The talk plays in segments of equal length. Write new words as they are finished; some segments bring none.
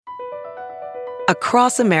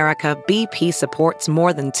Across America, BP supports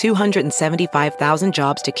more than 275,000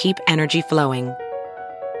 jobs to keep energy flowing.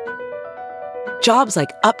 Jobs like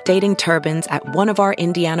updating turbines at one of our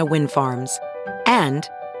Indiana wind farms and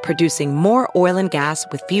producing more oil and gas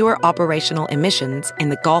with fewer operational emissions in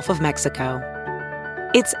the Gulf of Mexico.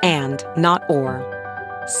 It's and, not or.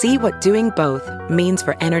 See what doing both means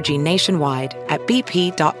for energy nationwide at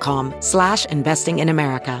bp.com/investing in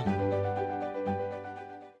America.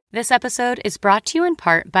 This episode is brought to you in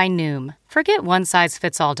part by Noom. Forget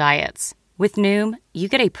one-size-fits-all diets. With Noom, you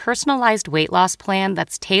get a personalized weight loss plan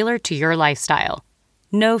that's tailored to your lifestyle.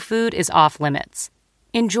 No food is off limits.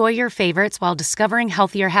 Enjoy your favorites while discovering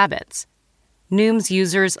healthier habits. Noom's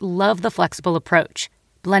users love the flexible approach,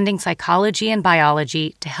 blending psychology and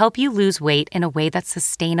biology to help you lose weight in a way that's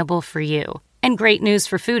sustainable for you. And great news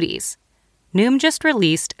for foodies. Noom just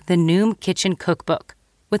released the Noom Kitchen Cookbook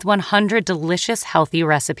with 100 delicious, healthy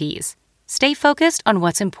recipes. Stay focused on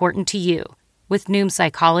what's important to you with Noom's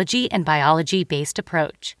psychology and biology-based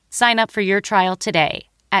approach. Sign up for your trial today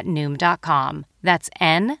at Noom.com. That's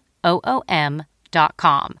NOOM.com.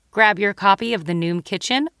 Grab your copy of the Noom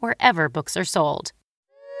Kitchen wherever books are sold.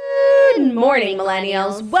 Good morning,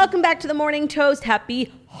 millennials. Welcome back to the Morning Toast. Happy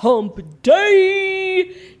Hump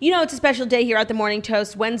Day. You know, it's a special day here at the Morning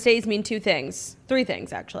Toast. Wednesdays mean three things,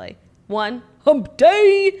 actually. One, Hump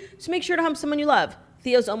Day. So make sure to hump someone you love.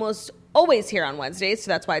 Theo's almost always here on Wednesdays,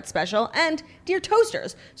 so that's why it's special. And dear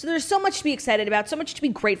Toasters. So there's so much to be excited about, so much to be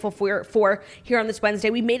grateful for here on this Wednesday.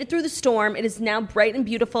 We made it through the storm. It is now bright and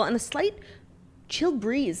beautiful and a slight chill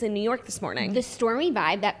breeze in New York this morning. The stormy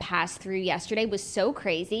vibe that passed through yesterday was so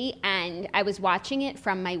crazy, and I was watching it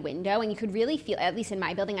from my window, and you could really feel, at least in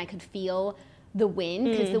my building, I could feel the wind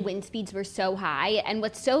because the wind speeds were so high. And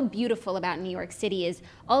what's so beautiful about New York City is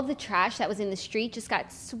all of the trash that was in the street just got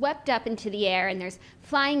swept up into the air, and there's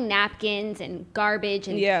flying napkins and garbage,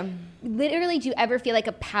 and literally, do you ever feel like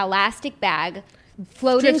a plastic bag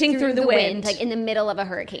floating through the wind, like in the middle of a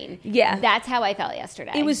hurricane? Yeah. That's how I felt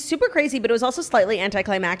yesterday. It was super crazy, but it was also slightly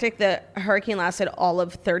anticlimactic. The hurricane lasted all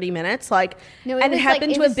of 30 minutes. It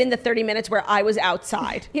happened to have been the 30 minutes where I was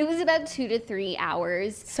outside. It was about 2 to 3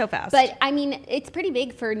 hours. So fast. But, I mean, it's pretty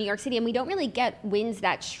big for New York City, and we don't really get winds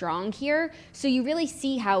that strong here. So you really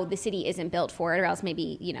see how the city isn't built for it, or else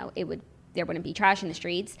maybe, there wouldn't be trash in the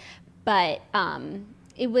streets. But,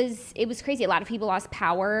 It was crazy. A lot of people lost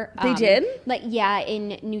power. They did?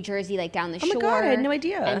 In New Jersey, down the shore. Oh my God, I had no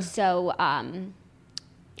idea. And so,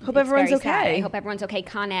 hope everyone's okay. Sad. I hope everyone's okay.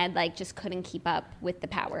 Con Ed, just couldn't keep up with the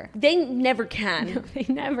power. They never can. No, they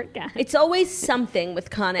never can. It's always something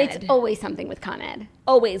with Con Ed. It's always something with Con Ed.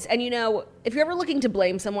 Always. And if you're ever looking to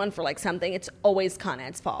blame someone for something, it's always Con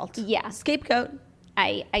Ed's fault. Yeah. Scapegoat.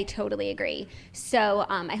 I totally agree. So,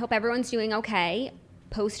 I hope everyone's doing okay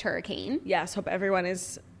post-hurricane. Yes, hope everyone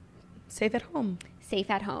is safe at home. Safe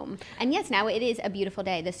at home. And yes, now it is a beautiful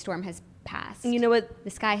day. The storm has passed. You know what? The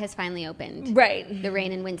sky has finally opened. Right. The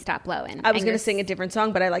rain and wind stopped blowing. I was going to sing a different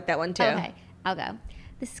song, but I like that one too. Okay, I'll go.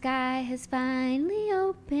 The sky has finally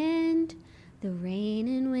opened. The rain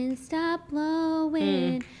and wind stopped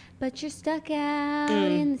blowing. But you're stuck out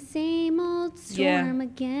in the same old storm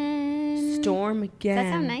again. Storm again. Does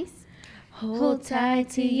that sound nice? Hold tight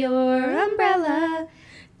to your umbrella.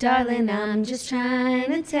 Darling, I'm just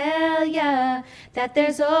trying to tell ya that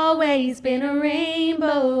there's always been a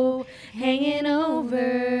rainbow hanging over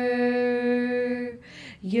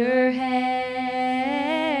your head.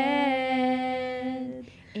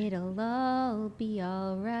 It'll all be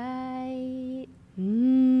all right.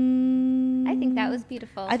 I think that was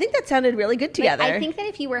beautiful. I think that sounded really good together. I think that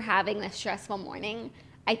if you were having a stressful morning,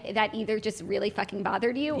 that either just really fucking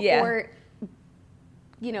bothered you or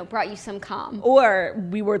brought you some calm. Or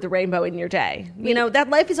we were the rainbow in your day.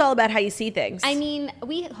 That life is all about how you see things. I mean,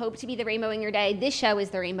 we hope to be the rainbow in your day. This show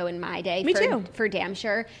is the rainbow in my day. Me too. For damn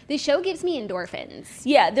sure. This show gives me endorphins.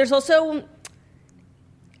 Yeah, there's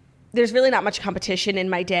really not much competition in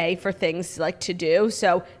my day for things to do.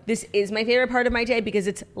 So this is my favorite part of my day because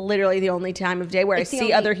it's literally the only time of day where I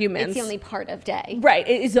see other humans. It's the only part of day. Right.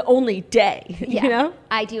 It is the only day. Yeah,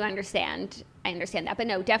 I do understand. I understand that. But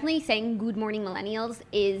no, definitely saying good morning millennials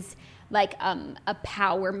is a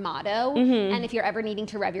power motto. And if you're ever needing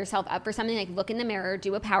to rev yourself up for something, look in the mirror,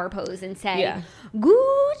 do a power pose and say,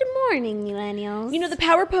 good morning millennials. The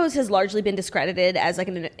power pose has largely been discredited as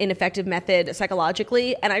an ineffective method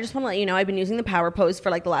psychologically. And I just want to let you know, I've been using the power pose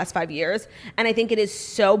for the last 5 years. And I think it is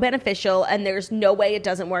so beneficial and there's no way it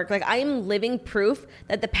doesn't work. I am living proof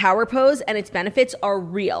that the power pose and its benefits are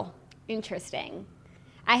real. Interesting.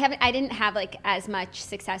 I didn't have as much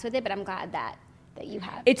success with it, but I'm glad that that you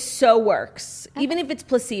have. It so works. Even if it's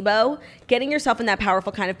placebo, getting yourself in that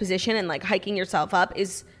powerful kind of position and like hiking yourself up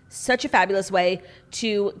is such a fabulous way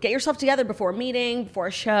to get yourself together before a meeting, before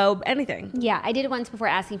a show, anything. Yeah, I did it once before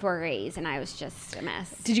asking for a raise, and I was just a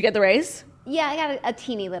mess. Did you get the raise? Yeah, I got a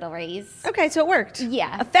teeny little raise. Okay, so it worked.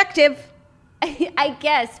 Yeah. Effective. I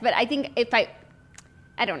guess, but I think if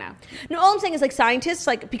I don't know. No, all I'm saying is like scientists,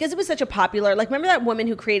 like because it was such a popular, like remember that woman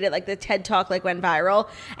who created like the TED Talk like went viral?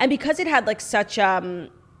 And because it had like such,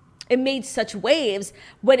 it made such waves,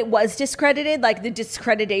 when it was discredited, like the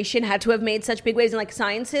discreditation had to have made such big waves. And like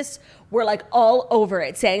scientists were like all over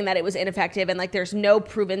it saying that it was ineffective and like there's no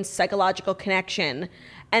proven psychological connection.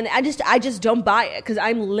 And I just don't buy it because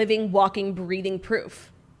I'm living, walking, breathing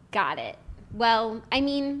proof. Got it. Well, I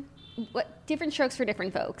mean, different strokes for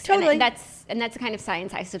different folks. Totally. And that's the kind of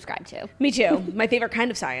science I subscribe to. Me too. My favorite kind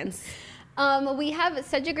of science. We have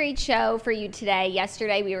such a great show for you today.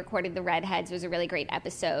 Yesterday we recorded The Redheads. It was a really great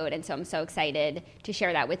episode, and so I'm so excited to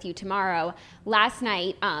share that with you tomorrow. Last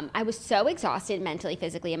night, I was so exhausted mentally,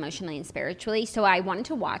 physically, emotionally, and spiritually, so I wanted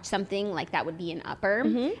to watch something like that would be an upper,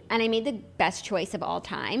 and I made the best choice of all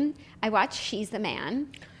time. I watched She's the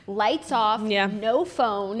Man. Lights off, no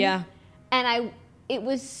phone, and it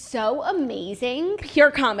was so amazing.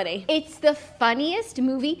 Pure comedy. It's the funniest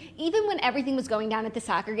movie. Even when everything was going down at the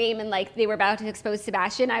soccer game and like they were about to expose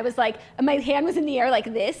Sebastian, I was like, my hand was in the air like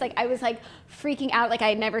this. Like I was like freaking out like I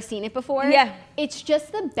had never seen it before. Yeah. It's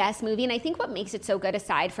just the best movie. And I think what makes it so good,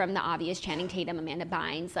 aside from the obvious Channing Tatum, Amanda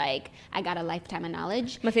Bynes, like I got a lifetime of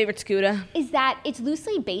knowledge. My favorite Scooter. Is that it's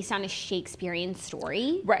loosely based on a Shakespearean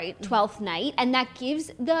story. Right. Twelfth Night. And that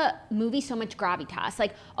gives the movie so much gravitas.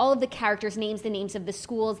 Like all of the characters' names, the names of the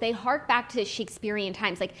schools, they hark back to Shakespearean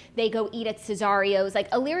times. Like they go eat at Cesario's.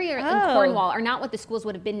 Like Illyria and Cornwall are not what the schools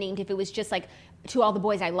would have been named if it was just like To All the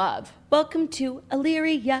Boys I Love. Welcome to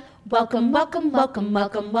Illyria. Welcome, welcome, welcome,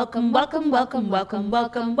 welcome, welcome, welcome, welcome, welcome,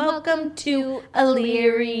 welcome, welcome to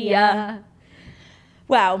Illyria.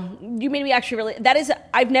 Wow, you made me actually really, that is,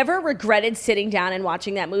 I've never regretted sitting down and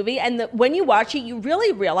watching that movie. And when you watch it, you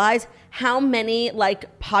really realize how many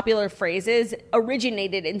like popular phrases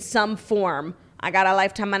originated in some form. I got a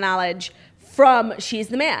lifetime of knowledge from She's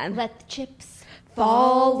the Man. Let the chips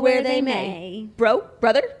fall where they may.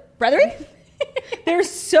 Brother? There's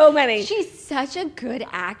so many. She's such a good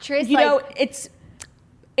actress. You know,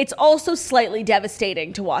 it's also slightly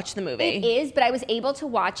devastating to watch the movie. It is, but I was able to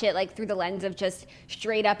watch it like through the lens of just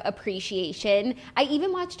straight up appreciation. I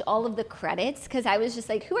even watched all of the credits because I was just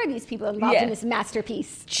like, who are these people involved in this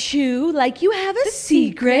masterpiece? Chew like you have a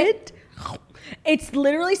secret. It's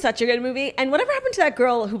literally such a good movie. And whatever happened to that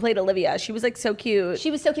girl who played Olivia? She was like so cute.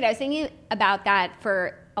 She was so cute. I was thinking about that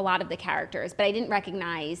for a lot of the characters, but I didn't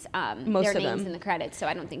recognize their names in the credits, so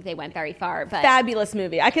I don't think they went very far. But fabulous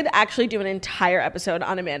movie. I could actually do an entire episode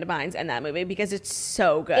on Amanda Bynes and that movie because it's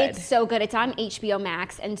so good. It's so good. It's on HBO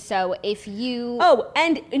Max, and so if you... Oh,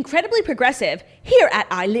 and incredibly progressive. Here at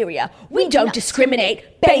Illyria, we don't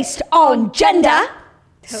discriminate based on gender.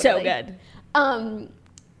 Totally. So good.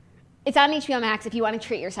 It's on HBO Max if you want to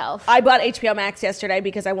treat yourself. I bought HBO Max yesterday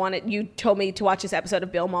because you told me to watch this episode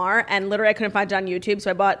of Bill Maher, and literally I couldn't find it on YouTube, so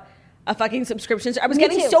I bought a fucking subscription. I was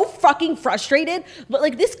getting so fucking frustrated. But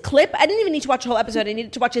like this clip, I didn't even need to watch the whole episode. I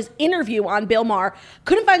needed to watch his interview on Bill Maher.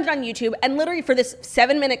 Couldn't find it on YouTube. And literally for this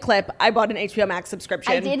 7-minute clip, I bought an HBO Max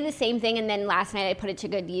subscription. I did the same thing, and then last night I put it to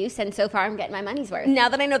good use, and so far I'm getting my money's worth. Now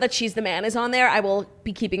that I know that She's the Man is on there, I will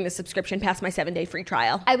be keeping the subscription past my 7-day free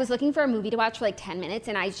trial. I was looking for a movie to watch for like 10 minutes,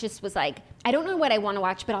 and I just was like, I don't know what I want to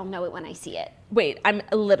watch, but I'll know it when I see it. Wait, I'm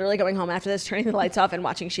literally going home after this, turning the lights off and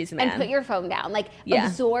watching She's the Man. And put your phone down. Like,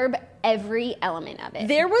 absorb every element of it.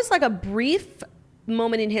 There was like a brief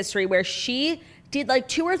moment in history where she did like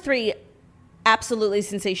 2 or 3 absolutely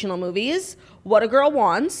sensational movies. What a Girl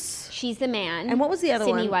Wants. She's the Man. And what was the other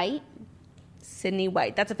one? Sydney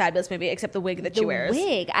White. That's a fabulous movie, except the wig that she wears. The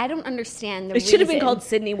wig. I don't understand the reason. It should have been called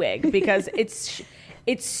Sydney Wig because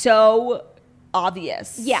it's so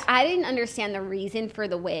obvious. Yeah, I didn't understand the reason for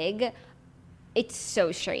the wig. It's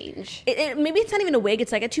so strange. Maybe it's not even a wig.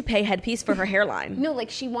 It's like a toupee headpiece for her hairline. No, like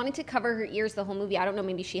she wanted to cover her ears the whole movie. I don't know.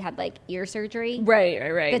 Maybe she had like ear surgery. Right.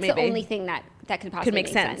 That's maybe the only thing that could possibly make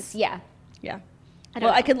sense. Yeah.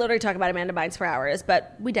 I could literally talk about Amanda Bynes for hours,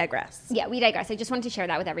 but we digress. Yeah, we digress. I just wanted to share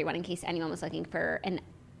that with everyone in case anyone was looking for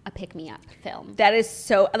a pick-me-up film. That is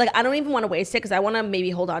so, like, I don't even want to waste it because I want to maybe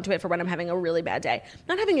hold on to it for when I'm having a really bad day. I'm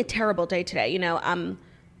not having a terrible day today. You know, I'm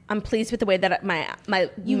pleased with the way that my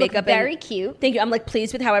you makeup look very cute. Thank you. I'm like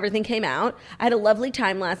pleased with how everything came out. I had a lovely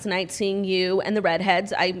time last night seeing you and the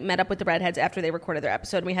Redheads. I met up with the Redheads after they recorded their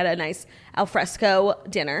episode. And we had a nice al fresco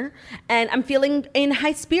dinner, and I'm feeling in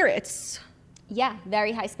high spirits. Yeah,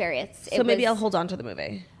 very high spirits. So maybe I'll hold on to the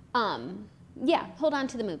movie. Yeah, hold on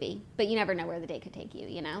to the movie, but you never know where the day could take you,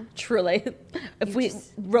 you know? Truly.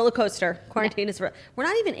 Roller coaster, quarantine is, we're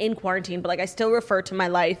not even in quarantine, but like I still refer to my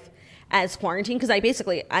life as quarantine because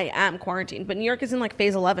I am quarantined, but New York is in like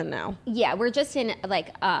phase 11 now. Yeah, we're just in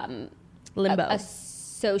like Limbo. A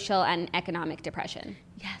social and economic depression.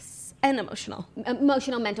 Yes. And emotional.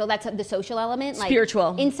 Emotional, mental, that's the social element. Like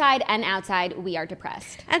spiritual. Inside and outside, we are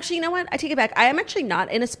depressed. Actually, you know what? I take it back. I am actually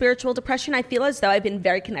not in a spiritual depression. I feel as though I've been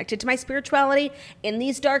very connected to my spirituality in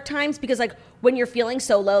these dark times because like when you're feeling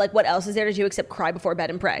so low, like what else is there to do except cry before bed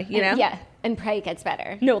and pray, you know? Yeah, and pray it gets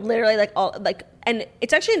better. No, literally and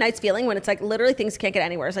it's actually a nice feeling when it's like literally things can't get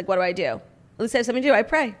anywhere. It's like, what do? At least I have something to do. I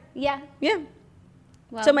pray. Yeah. Yeah.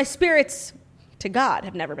 Well, so my spirits to God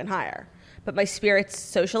have never been higher. But my spirits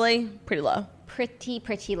socially, pretty low.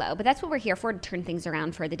 Pretty low. But that's what we're here for, to turn things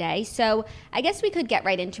around for the day. So I guess we could get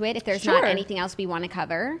right into it if there's not anything else we want to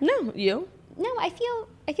cover. No, you? No, I feel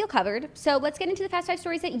covered. So let's get into the Fast 5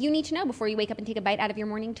 stories that you need to know before you wake up and take a bite out of your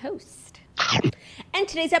morning toast. And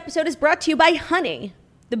today's episode is brought to you by Honey,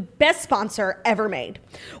 the best sponsor ever made.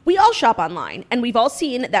 We all shop online, and we've all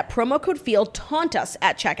seen that promo code FEEL taunt us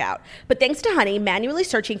at checkout. But thanks to Honey, manually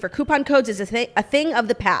searching for coupon codes is a thing of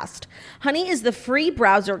the past. Honey is the free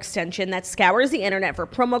browser extension that scours the internet for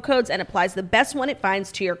promo codes and applies the best one it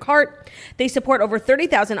finds to your cart. They support over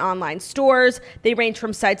 30,000 online stores. They range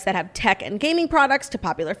from sites that have tech and gaming products to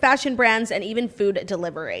popular fashion brands and even food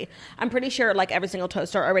delivery. I'm pretty sure like every single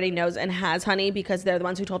toaster already knows and has Honey because they're the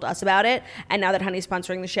ones who told us about it. And now that Honey's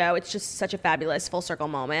sponsoring the show, it's just such a fabulous full circle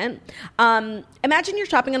moment. Imagine you're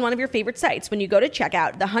shopping on one of your favorite sites. When you go to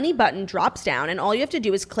checkout, the Honey button drops down and all you have to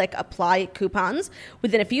do is click apply coupons.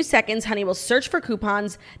 Within a few seconds, Honey will search for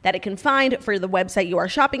coupons that it can find for the website you are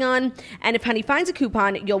shopping on. And if Honey finds a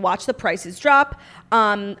coupon, you'll watch the prices drop.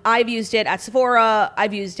 I've used it at Sephora.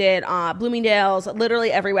 I've used it Bloomingdale's,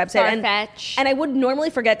 literally every website. Farfetch. And I would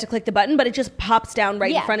normally forget to click the button, but it just pops down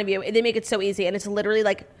right in front of you. They make it so easy. And it's literally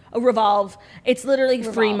like a Revolve. It's literally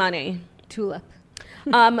free money. Tulip.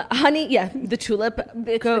 Honey, the Tulip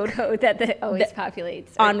code. The code that always populates.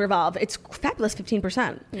 On Revolve. It's fabulous,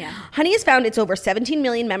 15%. Yeah. Honey has found its over 17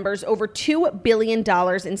 million members, over $2 billion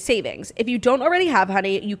in savings. If you don't already have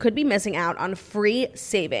Honey, you could be missing out on free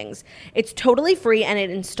savings. It's totally free and it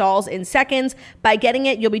installs in seconds. By getting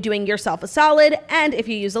it, you'll be doing yourself a solid. And if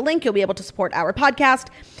you use the link, you'll be able to support our podcast.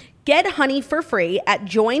 Get Honey for free at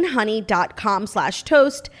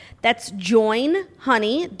joinhoney.com/toast. That's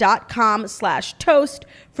joinhoney.com/toast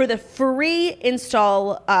for the free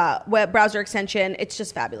install web browser extension. It's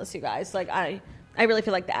just fabulous, you guys. Like I really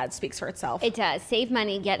feel like the ad speaks for itself. It does. Save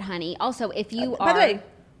money, get Honey. Also, if you are... By the way,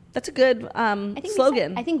 that's a good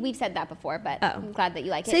slogan. I think we've said that before, but I'm glad that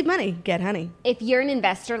you like it. Save money, get Honey. If you're an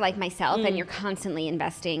investor like myself and you're constantly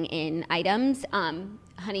investing in items,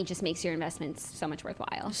 Honey just makes your investments so much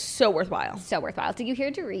worthwhile. So worthwhile. So worthwhile. Did you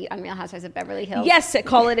hear Dorit on Real Housewives of Beverly Hills? Yes,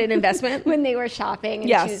 call it an investment. When they were shopping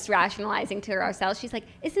and she was rationalizing to Garcelle, she's like,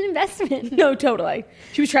 it's an investment. No, totally.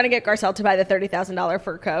 She was trying to get Garcelle to buy the $30,000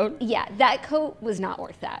 fur coat. Yeah, that coat was not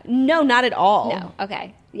worth that. No, not at all. No,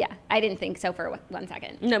 okay. Yeah, I didn't think so for 1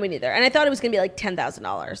 second. No, me neither. And I thought it was going to be like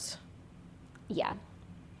 $10,000. Yeah.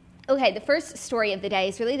 Okay, the first story of the day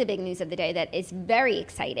is really the big news of the day that is very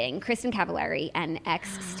exciting. Kristin Cavallari and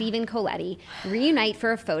ex Stephen Colletti reunite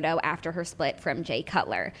for a photo after her split from Jay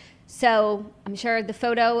Cutler. So I'm sure the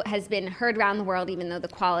photo has been heard around the world, even though the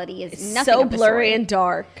quality is nothing so of the blurry story. And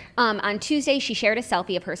dark. On Tuesday, she shared a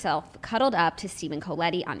selfie of herself cuddled up to Stephen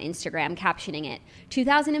Colletti on Instagram, captioning it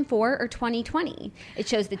 2004 or 2020. It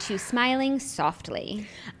shows the two smiling softly.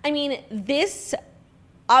 I mean, this...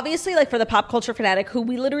 Obviously, like for the pop culture fanatic who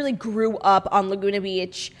we literally grew up on Laguna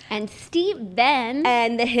Beach. And Steven.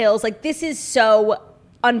 And the hills. Like this is so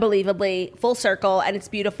unbelievably full circle and it's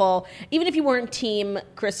beautiful. Even if you weren't team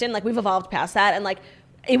Kristin, like we've evolved past that. And like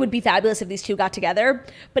it would be fabulous if these two got together.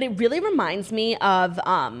 But it really reminds me of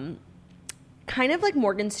kind of like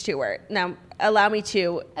Morgan Stewart. Now, allow me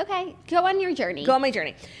to... Okay, go on your journey. Go on my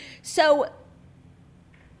journey. So...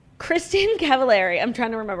 Kristin Cavallari, I'm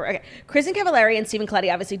trying to remember. Okay, Kristin Cavallari and Stephen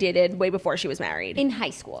Colletti obviously dated way before she was married. In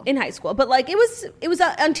high school. But like it was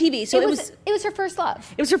on TV, so it was her first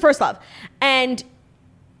love. It was her first love, and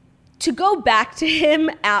to go back to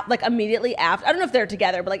him like immediately after. I don't know if they're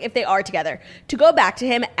together, but like if they are together, to go back to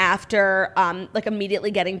him after like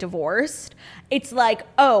immediately getting divorced, it's like,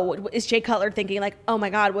 oh, is Jay Cutler thinking like, oh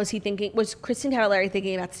my God, was Kristin Cavallari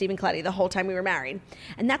thinking about Stephen Colletti the whole time we were married?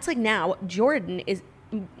 And that's like now Jordan is.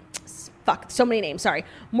 So many names, sorry.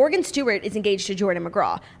 Morgan Stewart is engaged to Jordan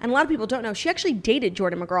McGraw. And a lot of people don't know, she actually dated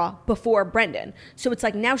Jordan McGraw before Brendan. So it's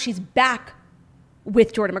like now she's back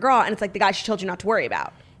with Jordan McGraw, and it's like the guy she told you not to worry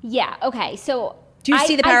about. Yeah, okay. So do you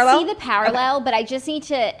see the parallel? I see the parallel, okay. But I just need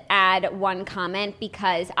to add one comment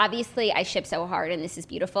because obviously I ship so hard and this is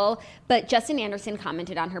beautiful. But Justin Anderson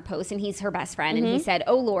commented on her post, and he's her best friend, and he said,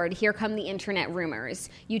 "Oh Lord, here come the internet rumors.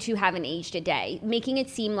 You two haven't aged a day," making it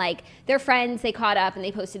seem like they're friends, they caught up, and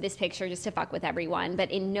they posted this picture just to fuck with everyone.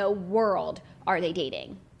 But in no world are they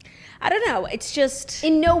dating. I don't know. It's just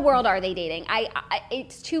in no world are they dating.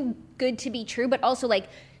 It's too good to be true, but also like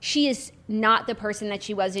she is not the person that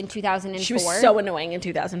she was in 2004. She was so annoying in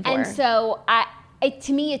 2004. And so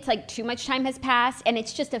to me, it's like too much time has passed, and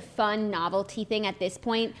it's just a fun novelty thing at this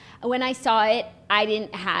point. When I saw it, I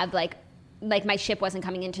didn't have like my ship wasn't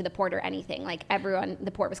coming into the port or anything. Like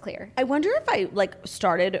the port was clear. I wonder if I like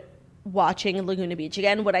started watching Laguna Beach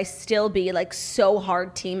again, would I still be like so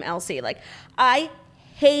hard Team Elsie? Like I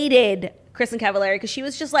hated Kristen Cavallari because she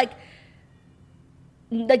was just like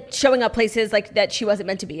showing up places like that she wasn't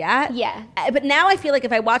meant to be at. Yeah. But now I feel like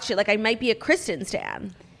if I watched it, like I might be a Kristen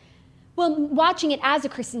stan. Well, watching it as a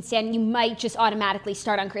Kristen stan, you might just automatically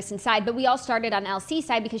start on Kristen's side. But we all started on LC's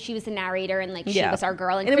side because she was the narrator and like she was our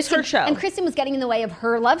girl. And it was her show. And Kristen was getting in the way of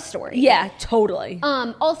her love story. Yeah, totally.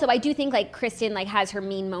 Also, I do think like Kristen like has her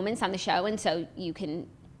mean moments on the show, and so you can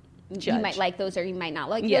judge. You might like those or you might not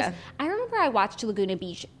like those. I remember I watched Laguna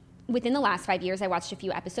Beach within the last 5 years. I watched a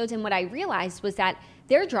few episodes, and what I realized was that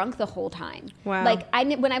they're drunk the whole time. Wow. Like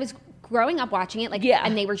when I was growing up watching it, like,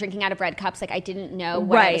 and they were drinking out of red cups, like I didn't know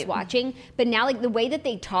what I was watching. But now, like the way that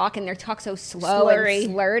they talk, and they talk so slow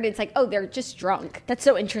and slurred, it's like, oh, they're just drunk. That's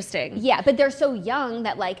so interesting. Yeah, but they're so young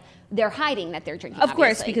that like they're hiding that they're drinking. Of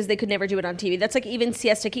course, because they could never do it on TV. That's like even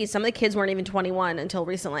Siesta Key. Some of the kids weren't even 21 until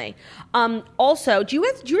recently. Also, do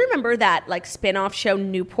you remember that like spin-off show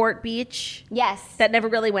Newport Beach? Yes. That never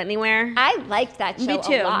really went anywhere. I liked that show Me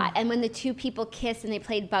too. a lot. And when the two people kissed and they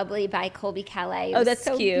played Bubbly by Colby Calais. Oh, that's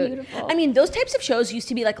so cute. Beautiful. I mean, those types of shows used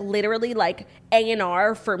to be like literally like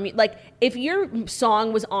A&R for me. Like if your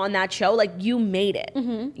song was on that show, like you made it,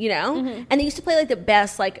 you know? And they used to play like the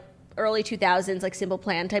best like early 2000s like Simple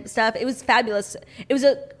Plan type of stuff. It was fabulous. It was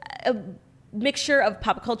a mixture of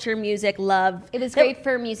pop culture, music, love. It was great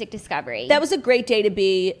for music discovery. That was a great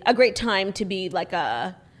great time to be like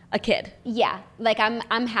a kid. Yeah, like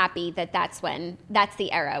I'm happy that's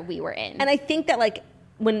the era we were in. And I think that like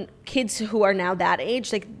when kids who are now that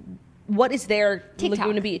age, like what is their TikTok.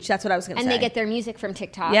 Laguna Beach? That's what I was going to say. And they get their music from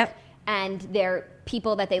TikTok. Yep. And they're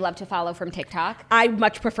people that they love to follow from TikTok. I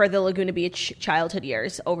much prefer the Laguna Beach childhood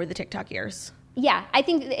years over the TikTok years. Yeah, I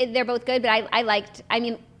think they're both good, but I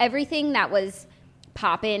mean, everything that was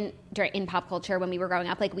poppin' in pop culture when we were growing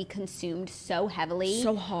up, like we consumed so heavily.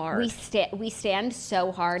 So hard. We stand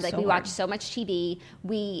so hard. Like we watched so much TV.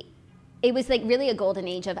 It was like really a golden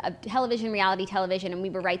age of television, reality television, and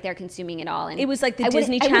we were right there consuming it all. And it was like the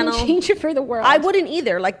Disney Channel. I wouldn't change it for the world. I wouldn't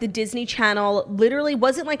either. Like the Disney Channel literally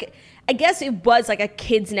wasn't like, I guess it was like a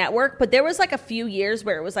kids network, but there was like a few years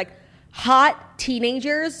where it was like hot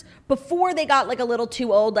teenagers before they got like a little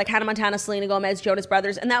too old, like Hannah Montana, Selena Gomez, Jonas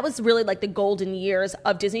Brothers. And that was really like the golden years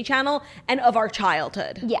of Disney Channel and of our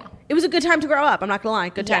childhood. Yeah. It was a good time to grow up. I'm not gonna lie.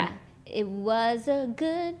 Good time. Yeah. It was a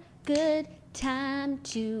good time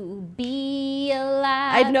to be alive.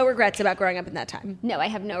 I have no regrets about growing up in that time. No, I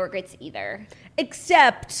have no regrets either.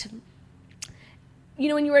 Except, you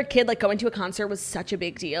know, when you were a kid, like going to a concert was such a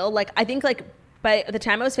big deal. Like I think like by the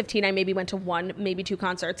time I was 15, I maybe went to one, maybe two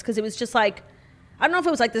concerts because it was just like, I don't know if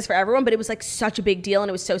it was like this for everyone, but it was like such a big deal and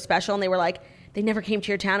it was so special. And they were like, they never came to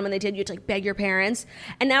your town, and when they did, you had to like beg your parents.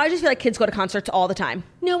 And now I just feel like kids go to concerts all the time.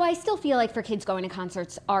 No, I still feel like for kids going to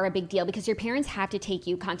concerts are a big deal because your parents have to take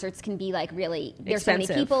you. Concerts can be like really, there's expensive.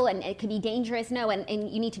 So many people and it could be dangerous. No, and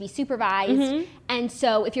you need to be supervised. And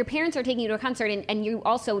so if your parents are taking you to a concert and you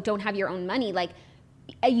also don't have your own money, like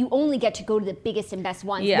you only get to go to the biggest and best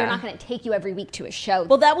ones. Yeah. They're not going to take you every week to a show.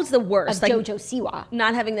 Well, that was the worst. Of like, JoJo Siwa.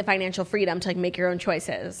 Not having the financial freedom to like make your own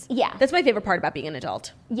choices. Yeah. That's my favorite part about being an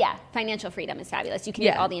adult. Yeah. Financial freedom is fabulous. You can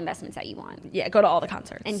make all the investments that you want. Yeah. Go to all the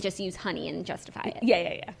concerts. And just use honey and justify it.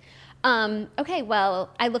 Yeah. Okay, well,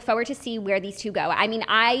 I look forward to see where these two go. I mean,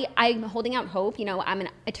 I'm holding out hope. You know, I'm an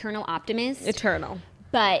eternal optimist. Eternal.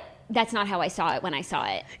 But that's not how I saw it when I saw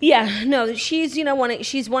it. Yeah, no, she's, you know,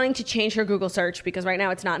 wanting to change her Google search because right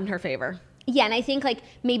now it's not in her favor. Yeah, and I think like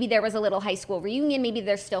maybe there was a little high school reunion. Maybe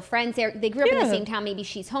they're still friends. They grew up in the same town. Maybe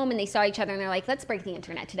she's home and they saw each other and they're like, let's break the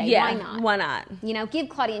internet today. Yeah, why not? Why not? You know, give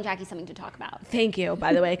Claudia and Jackie something to talk about. Thank you,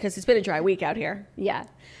 by the way, because it's been a dry week out here. Yeah.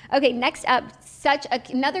 Okay, next up,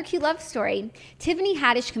 Another cute love story. Tiffany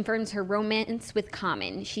Haddish confirms her romance with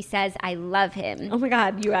Common. She says, I love him. Oh my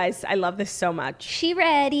God, you guys, I love this so much. She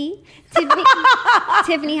ready.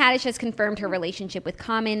 Tiffany Haddish has confirmed her relationship with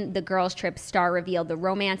Common. The Girls Trip star revealed the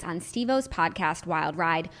romance on Steve-O's podcast, Wild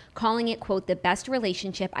Ride, calling it, quote, the best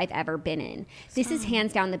relationship I've ever been in. This is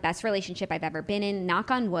hands down the best relationship I've ever been in. Knock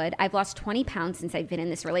on wood. I've lost 20 pounds since I've been in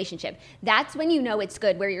this relationship. That's when you know it's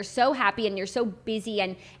good, where you're so happy and you're so busy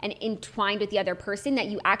and entwined with the other person that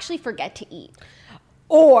you actually forget to eat.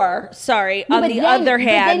 Or, on the other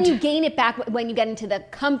hand... But then you gain it back when you get into the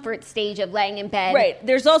comfort stage of laying in bed. Right.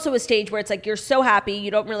 There's also a stage where it's like you're so happy,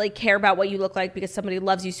 you don't really care about what you look like because somebody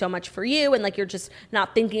loves you so much for you, and like you're just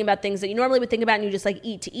not thinking about things that you normally would think about, and you just like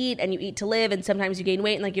eat to eat, and you eat to live, and sometimes you gain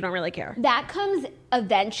weight, and like you don't really care. That comes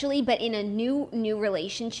eventually, but in a new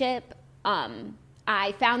relationship,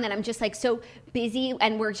 I found that I'm just like so busy,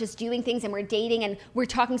 and we're just doing things, and we're dating, and we're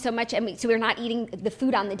talking so much, and so we're not eating the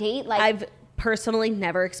food on the date. Like I've personally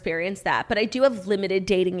never experienced that, but I do have limited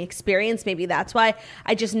dating experience. Maybe that's why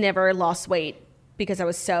I just never lost weight, because I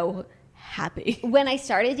was so happy. When I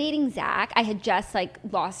started dating Zach, I had just like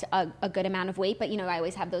lost a good amount of weight, but you know, I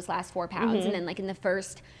always have those last 4 pounds. And then like in the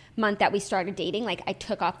first month that we started dating, like I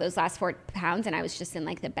took off those last 4 pounds, and I was just in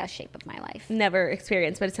like the best shape of my life. Never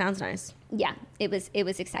experienced, but it sounds nice. Yeah, it was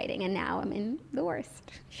exciting, and now I'm in the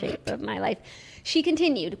worst shape of my life. She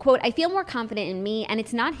continued, quote, I feel more confident in me, and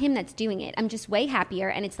it's not him that's doing it. I'm just way happier,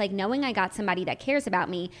 and it's like knowing I got somebody that cares about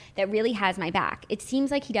me, that really has my back. It seems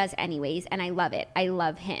like he does anyways, and I love it. I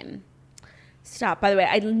love him. Stop. By the way,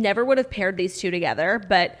 I never would have paired these two together,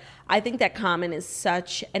 but I think that Common is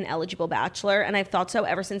such an eligible bachelor, and I've thought so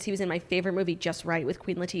ever since he was in my favorite movie, Just Right, with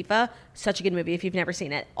Queen Latifah. Such a good movie if you've never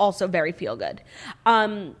seen it. Also very feel good.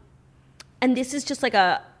 And this is just like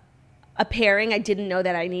a pairing I didn't know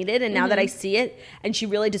that I needed, and now that I see it, and she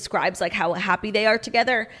really describes like how happy they are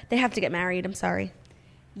together, they have to get married. I'm sorry.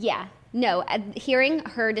 Yeah. No, hearing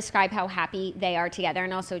her describe how happy they are together,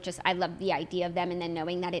 and also just I love the idea of them, and then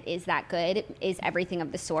knowing that it is that good is everything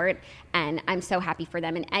of the sort, and I'm so happy for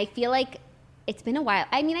them. And I feel like it's been a while.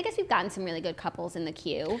 I mean, I guess we've gotten some really good couples in the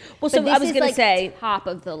queue. Well, so I was going to say, top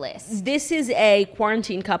of the list. This is a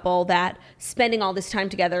quarantine couple that spending all this time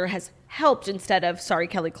together has helped instead of, sorry,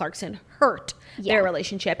 Kelly Clarkson, hurt their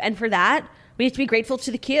relationship. And for that, we have to be grateful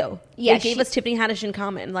to the queue. Yeah, they gave us Tiffany Haddish in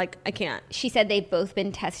common. Like, I can't. She said they've both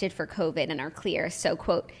been tested for COVID and are clear. So,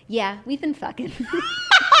 quote, yeah, we've been fucking.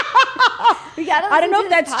 I don't know if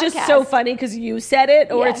that's just so funny because you said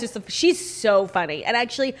it, or it's just she's so funny. And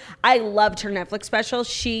actually, I loved her Netflix special.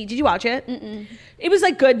 Did you watch it? Mm-mm. It was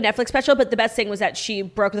like good Netflix special, but the best thing was that she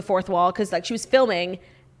broke the fourth wall because like she was filming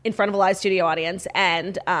in front of a live studio audience,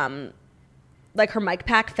 and like her mic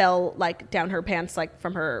pack fell like down her pants, like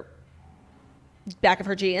from her back of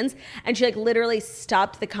her jeans, and she like literally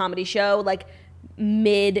stopped the comedy show like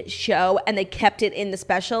mid show, and they kept it in the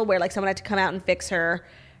special where like someone had to come out and fix her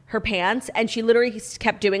pants, and she literally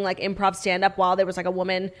kept doing like improv stand-up while there was like a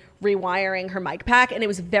woman rewiring her mic pack, and it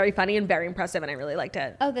was very funny and very impressive, and I really liked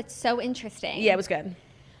it. Oh, that's so interesting. Yeah, it was good.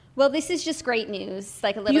 Well, this is just great news,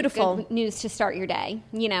 like a little good news to start your day,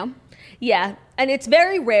 you know? Yeah, and it's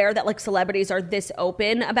very rare that like celebrities are this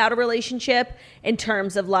open about a relationship in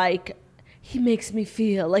terms of like, he makes me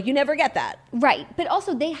feel like, you never get that. Right. But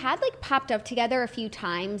also they had like popped up together a few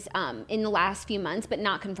times in the last few months, but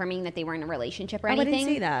not confirming that they were in a relationship or anything. I didn't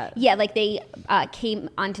see that. Yeah. Like they came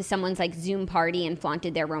onto someone's like Zoom party and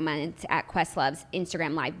flaunted their romance at Questlove's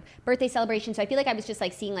Instagram live birthday celebration. So I feel like I was just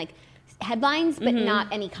like seeing like headlines, but not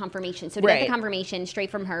any confirmation. So to get the confirmation straight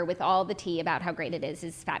from her with all the tea about how great it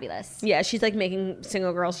is fabulous. Yeah. She's like making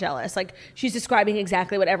single girls jealous. Like she's describing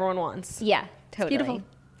exactly what everyone wants. Yeah, totally. It's beautiful.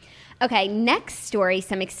 Okay, next story,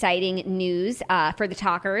 some exciting news for the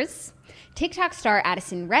talkers. TikTok star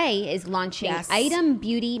Addison Rae is launching Item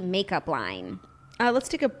Beauty makeup line. Let's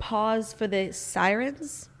take a pause for the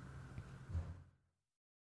sirens.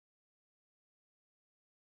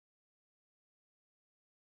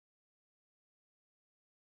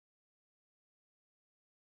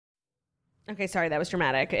 Okay, sorry, that was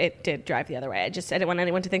dramatic. It did drive the other way. I didn't want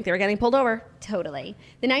anyone to think they were getting pulled over. Totally.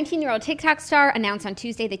 The 19-year-old TikTok star announced on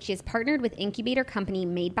Tuesday that she has partnered with incubator company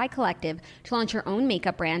Made by Collective to launch her own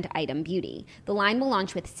makeup brand, Item Beauty. The line will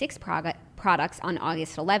launch with 6 products on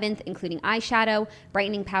August 11th, including eyeshadow,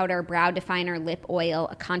 brightening powder, brow definer, lip oil,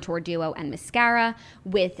 a contour duo, and mascara,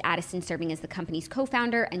 with Addison serving as the company's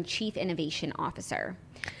co-founder and chief innovation officer.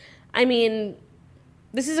 I mean,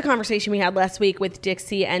 this is a conversation we had last week with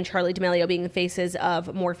Dixie and Charlie D'Amelio being the faces of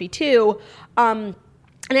Morphe 2.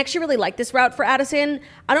 And I actually really like this route for Addison.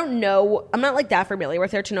 I don't know. I'm not like that familiar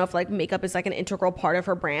with her to know if like makeup is like an integral part of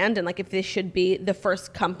her brand and like if this should be the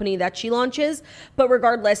first company that she launches. But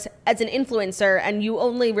regardless, as an influencer, and you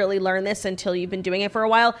only really learn this until you've been doing it for a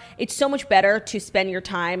while, it's so much better to spend your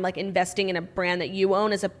time like investing in a brand that you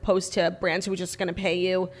own as opposed to brands who are just going to pay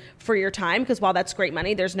you for your time. Because while that's great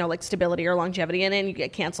money, there's no like stability or longevity in it. And you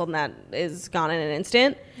get canceled and that is gone in an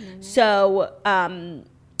instant. Mm-hmm. So,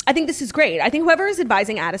 I think this is great. I think whoever is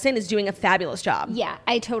advising Addison is doing a fabulous job. Yeah,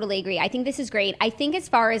 I totally agree. I think this is great. I think as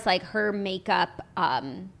far as like her makeup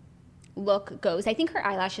look goes, I think her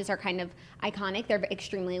eyelashes are kind of iconic. They're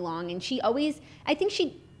extremely long, and she's always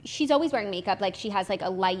wearing makeup. Like she has like a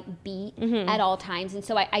light beat at all times, and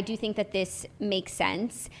so I do think that this makes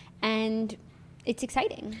sense, and it's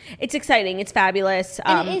exciting. It's exciting. It's fabulous.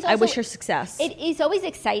 Also, I wish her success. It is always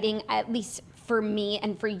exciting, at least for me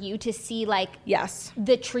and for you, to see like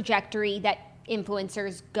the trajectory that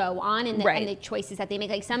influencers go on and the choices that they make.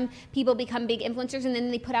 Like some people become big influencers and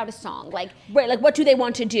then they put out a song. Like what do they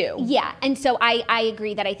want to do? Yeah. And so I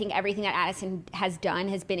agree that I think everything that Addison has done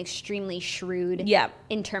has been extremely shrewd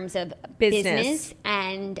in terms of business.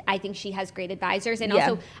 And I think she has great advisors. And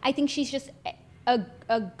also I think she's just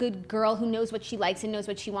a good girl who knows what she likes and knows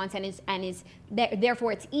what she wants and is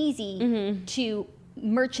therefore it's easy to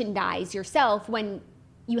merchandise yourself when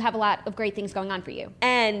you have a lot of great things going on for you.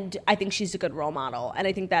 And I think she's a good role model. And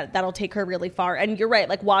I think that that'll take her really far. And you're right,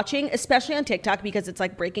 like watching, especially on TikTok, because it's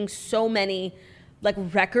like breaking so many like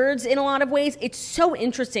records in a lot of ways. It's so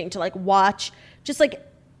interesting to like watch just like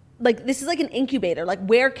this is like an incubator. Like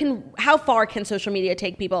how far can social media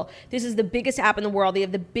take people? This is the biggest app in the world. They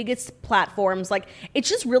have the biggest platforms. Like it's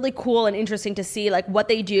just really cool and interesting to see like what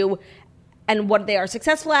they do and what they are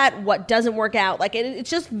successful at, what doesn't work out. Like it's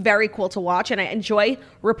just very cool to watch, and I enjoy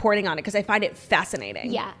reporting on it because I find it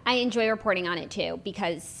fascinating. Yeah, I enjoy reporting on it too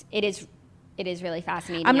because it is really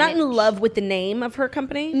fascinating. I'm not in love with the name of her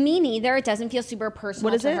company. Me neither. It doesn't feel super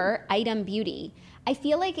personal to her. Item Beauty. I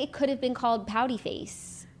feel like it could have been called Pouty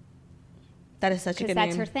Face. That is such a good name.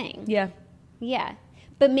 Because that's her thing. Yeah. Yeah.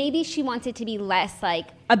 But maybe she wants it to be less like...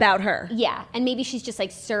 about her. Yeah. And maybe she's just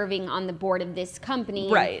like serving on the board of this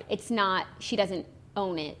company. Right. It's not... she doesn't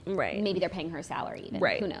own it. Right. Maybe they're paying her a salary even.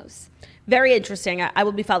 Right. Who knows? Very interesting. I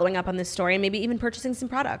will be following up on this story and maybe even purchasing some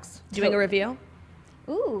products. Doing a review.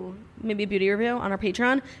 Ooh. Maybe a beauty review on our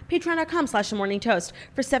Patreon. Patreon.com/The Morning Toast.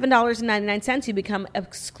 For $7.99, you become an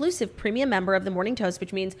exclusive premium member of The Morning Toast,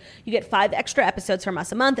 which means you get 5 extra episodes from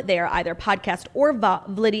us a month. They are either podcast or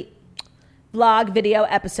vlog video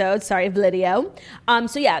episodes. Sorry, video.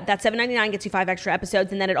 So yeah, that $7.99 gets you 5 extra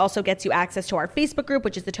episodes, and then it also gets you access to our Facebook group,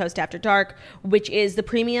 which is the Toast After Dark, which is the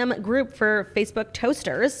premium group for Facebook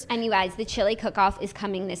toasters. And you guys, the chili cook-off is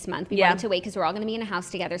coming this month. We wanted to wait because we're all going to be in a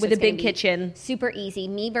house together. So with a big kitchen. Super easy.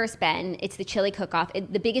 Me versus Ben. It's the chili cook-off.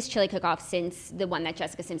 The biggest chili cook-off since the one that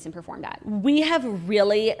Jessica Simpson performed at. We have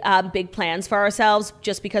really big plans for ourselves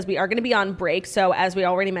just because we are going to be on break. So as we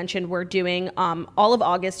already mentioned, we're doing all of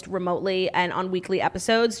August remotely and on weekly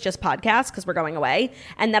episodes, just podcasts, because we're going away.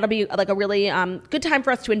 And that'll be like a really good time for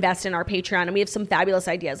us to invest in our Patreon. And we have some fabulous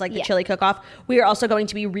ideas like the chili cook-off. We are also going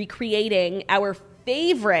to be recreating our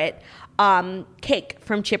favorite cake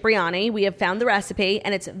from Cipriani. We have found the recipe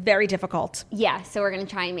and it's very difficult. Yeah, so we're going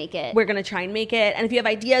to try and make it. And if you have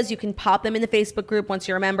ideas, you can pop them in the Facebook group once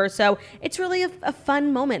you're a member. So it's really a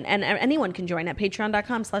fun moment, and anyone can join at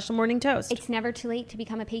patreon.com/The Morning Toast. It's never too late to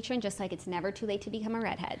become a patron, just like it's never too late to become a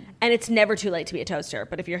redhead. And it's never too late to be a toaster,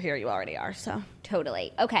 but if you're here, you already are, so.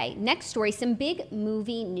 Totally. Okay, next story, some big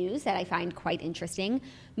movie news that I find quite interesting.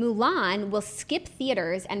 Mulan will skip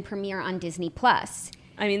theaters and premiere on Disney+.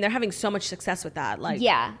 I mean, they're having so much success with that.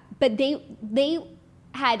 Yeah, but they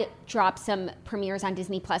had dropped some premieres on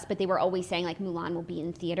Disney+, but they were always saying, like, Mulan will be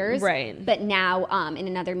in theaters. Right. But now, in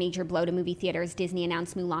another major blow to movie theaters, Disney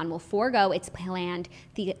announced Mulan will forego its planned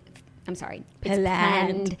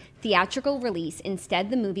theatrical release.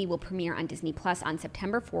 Instead, the movie will premiere on Disney+ on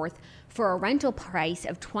September 4th for a rental price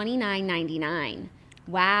of $29.99.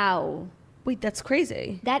 Wow. Wait, that's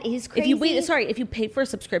crazy. That is crazy. If you pay for a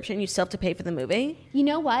subscription, you still have to pay for the movie? You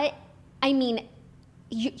know what? I mean,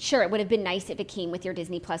 sure, it would have been nice if it came with your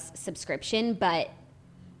Disney Plus subscription, but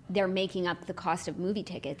they're making up the cost of movie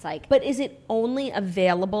tickets. But is it only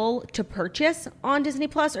available to purchase on Disney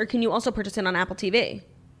Plus, or can you also purchase it on Apple TV?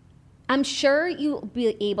 I'm sure you'll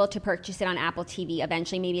be able to purchase it on Apple TV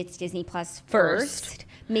eventually. Maybe it's Disney Plus first.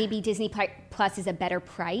 Maybe Disney Plus is a better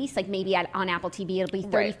price. Like maybe on Apple TV it'll be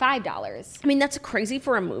 $35. Right. I mean, that's crazy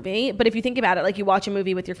for a movie. But if you think about it, like you watch a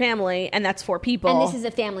movie with your family and that's 4 people. And this is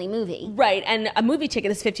a family movie. Right. And a movie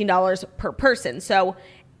ticket is $15 per person. So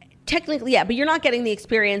technically, yeah, but you're not getting the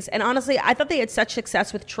experience. And honestly, I thought they had such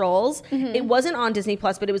success with Trolls. It wasn't on Disney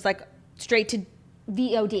Plus, but it was like straight to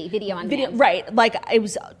VOD, video on demand. Right. Like it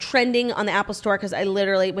was trending on the Apple Store because I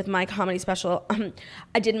literally, with my comedy special,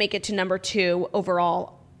 I did make it to number 2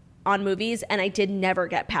 overall on movies, and I did never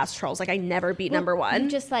get past Trolls. Like I never beat number 1. You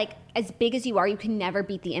just like, as big as you are, you can never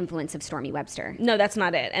beat the influence of Stormy Webster. No, that's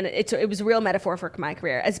not it. And it was a real metaphor for my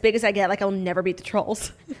career. As big as I get, like I'll never beat the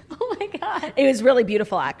Trolls. Oh my God. It was really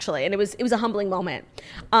beautiful, actually, and it was a humbling moment.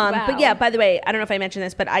 Wow. But yeah, by the way, I don't know if I mentioned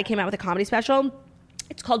this, but I came out with a comedy special.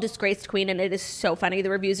 It's called Disgraced Queen, and it is so funny.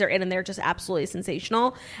 The reviews are in, and they're just absolutely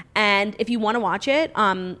sensational. And if you want to watch it,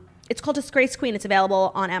 it's called Disgraced Queen. It's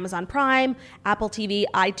available on Amazon Prime, Apple TV,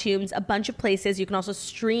 iTunes, a bunch of places. You can also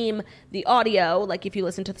stream the audio. Like if you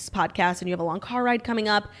listen to this podcast and you have a long car ride coming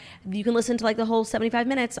up, you can listen to like the whole 75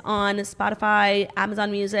 minutes on Spotify,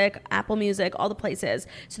 Amazon Music, Apple Music, all the places.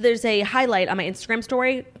 So there's a highlight on my Instagram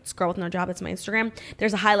story. It's Girl With No Job. It's my Instagram.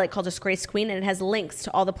 There's a highlight called Disgraced Queen, and it has links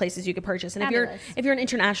to all the places you could purchase. And if you're an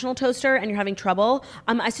international toaster and you're having trouble,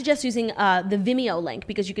 I suggest using the Vimeo link,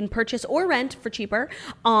 because you can purchase or rent for cheaper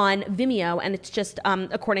on Vimeo, and it's just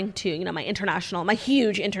according to my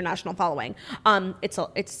huge international following. It's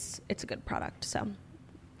a good product. So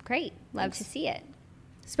great, love to see it.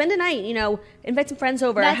 Spend a night, invite some friends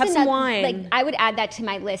over, have some wine. Like I would add that to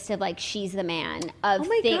my list of like She's the Man of oh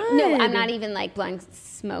my God. No, I'm not even like blowing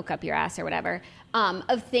smoke up your ass or whatever.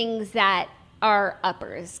 Of things that are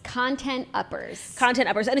content uppers.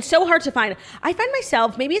 And it's so hard to find. I find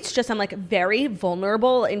myself, maybe it's just I'm like very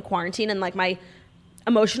vulnerable in quarantine, and like my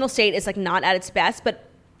emotional state is like not at its best, but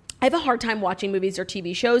I have a hard time watching movies or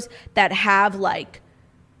TV shows that have like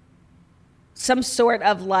some sort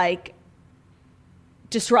of like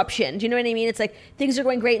disruption. Do you know what I mean? It's like things are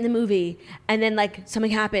going great in the movie and then like something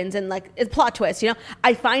happens and like it's a plot twist,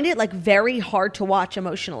 I find it like very hard to watch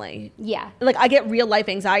emotionally. Yeah. Like I get real life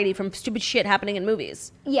anxiety from stupid shit happening in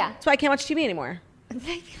movies. Yeah. That's why I can't watch TV anymore. I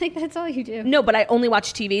feel like that's all you do. No, but I only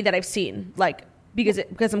watch TV that I've seen, like because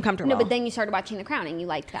I'm comfortable. No, but then you started watching The Crown and you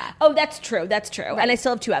liked that. Oh, that's true. Right. And I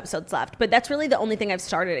still have 2 episodes left. But that's really the only thing I've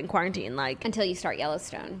started in quarantine. Like until you start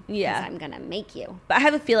Yellowstone. Yeah. I'm going to make you. But I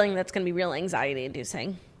have a feeling that's going to be real anxiety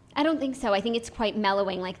inducing. I don't think so. I think it's quite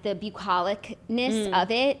mellowing. Like the bucolicness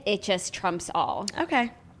of it just trumps all.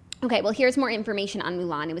 Okay, well, here's more information on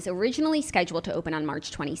Mulan. It was originally scheduled to open on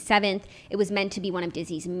March 27th. It was meant to be one of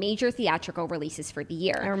Disney's major theatrical releases for the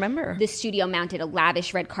year. I remember. The studio mounted a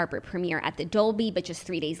lavish red carpet premiere at the Dolby, but just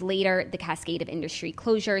 3 days later, the cascade of industry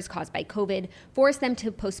closures caused by COVID forced them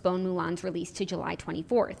to postpone Mulan's release to July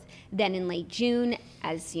 24th. Then in late June,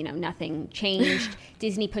 as nothing changed,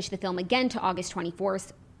 Disney pushed the film again to August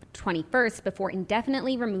 21st before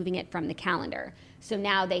indefinitely removing it from the calendar. So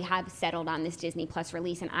now they have settled on this Disney Plus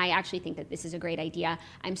release, and I actually think that this is a great idea.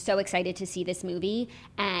 I'm so excited to see this movie,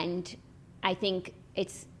 and I think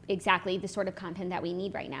it's exactly the sort of content that we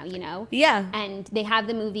need right now, Yeah. And they have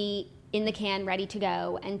the movie in the can, ready to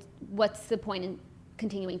go, and what's the point in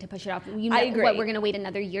continuing to push it off? I agree. What, we're going to wait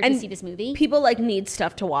another year to see this movie? People need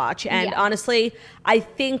stuff to watch, and honestly, I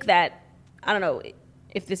think that, I don't know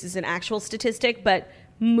if this is an actual statistic, but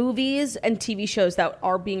movies and TV shows that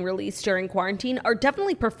are being released during quarantine are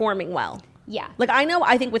definitely performing well. Yeah. Like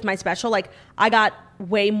I think with my special, like I got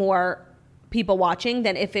way more people watching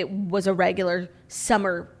than if it was a regular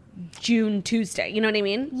summer June Tuesday. You know what I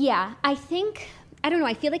mean? Yeah. I don't know.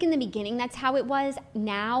 I feel like in the beginning that's how it was.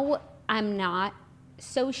 Now I'm not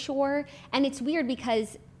so sure. And it's weird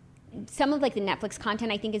because some of like the Netflix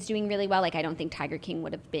content I think is doing really well. Like I don't think Tiger King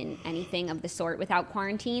would have been anything of the sort without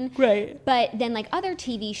quarantine. Right. But then like other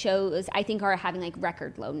TV shows I think are having like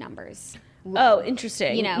record low numbers. Oh,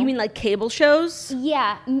 interesting. You mean like cable shows?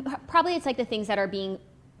 Yeah. Probably it's like the things that are being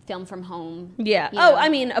filmed from home. Yeah. I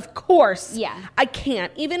mean, of course. Yeah. I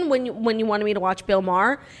can't. Even when you wanted me to watch Bill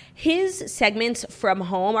Maher, his segments from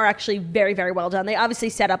home are actually very, very well done. They obviously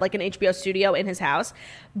set up like an HBO studio in his house,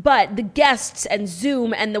 but the guests and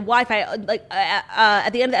Zoom and the Wi-Fi, like at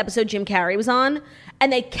the end of the episode, Jim Carrey was on,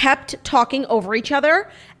 and they kept talking over each other.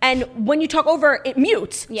 And when you talk over, it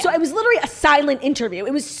mutes. Yeah. So it was literally a silent interview.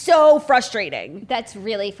 It was so frustrating. That's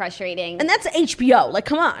really frustrating. And that's HBO. Like,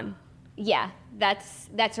 come on. Yeah.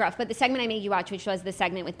 That's rough. But the segment I made you watch, which was the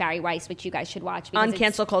segment with Barry Weiss, which you guys should watch. On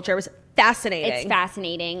cancel culture, was fascinating. It's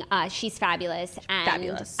fascinating. She's fabulous. And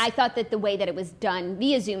Fabulous. I thought that the way that it was done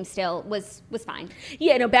via Zoom still was fine.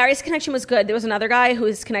 Yeah, no, Barry's connection was good. There was another guy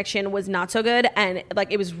whose connection was not so good, and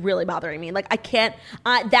like it was really bothering me. Like I can't.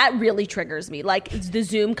 That really triggers me. Like it's the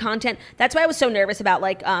Zoom content. That's why I was so nervous about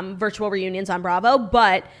like virtual reunions on Bravo.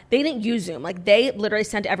 But they didn't use Zoom. Like they literally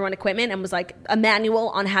sent everyone equipment and was like a manual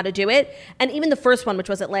on how to do it. And even the first one, which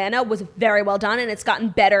was Atlanta, was very well done, and it's gotten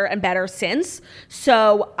better and better since.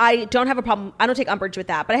 So I don't have a problem. I don't take umbrage with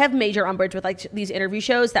that, but I have major umbrage with like these interview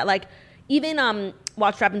shows that like even Watch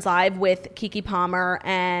What Happens Live with Keke Palmer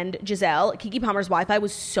and Giselle. Keke Palmer's Wi-Fi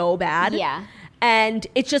was so bad. Yeah. And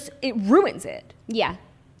it ruins it. Yeah,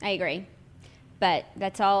 I agree. But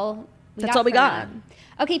that's all we got.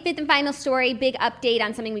 Okay, fifth and final story, big update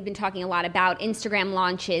on something we've been talking a lot about. Instagram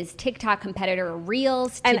launches TikTok competitor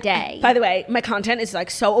Reels today. And by the way, my content is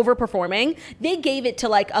like so overperforming. They gave it to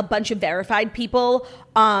like a bunch of verified people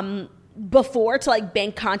before to like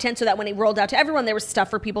bank content so that when it rolled out to everyone, there was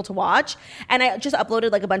stuff for people to watch. And I just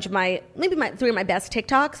uploaded like a bunch of three of my best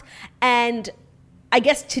TikToks. And I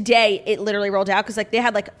guess today it literally rolled out because like they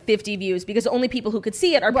had like 50 views because the only people who could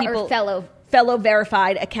see it are people fellow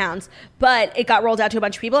verified accounts, but it got rolled out to a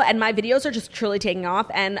bunch of people and my videos are just truly taking off.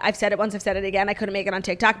 And I've said it once, I've said it again, I couldn't make it on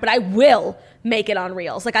TikTok, but I will make it on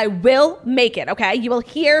Reels. Like I will make it, okay? You will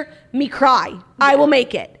hear me cry. Yeah. I will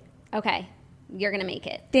make it. Okay. You're going to make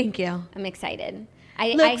it. Thank you. I'm excited. I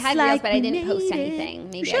had Reels, but I didn't post anything.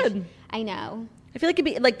 Maybe you should. I know. I feel like it'd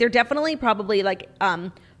be like, they're definitely probably like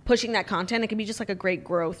pushing that content. It could be just like a great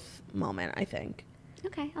growth moment, I think.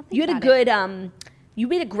 Okay. I'll think you had about a good, you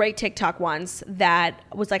made a great TikTok once that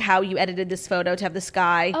was like how you edited this photo to have the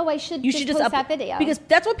sky. Oh, I should just post that video. Because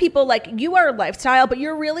that's what people like. You are lifestyle, but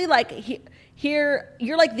you're really like here.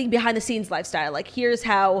 You're like the behind the scenes lifestyle. Like here's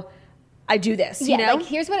how I do this. Yeah, you know? like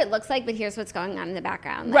here's what it looks like, but here's what's going on in the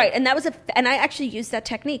background. Like, right, and that was and I actually used that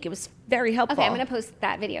technique. It was very helpful. Okay, I'm gonna post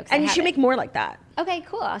that video. And you should make more like that. Okay,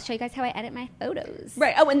 cool. I'll show you guys how I edit my photos.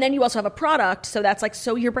 Right. Oh, and then you also have a product, so that's like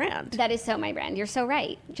so your brand. That is so my brand. You're so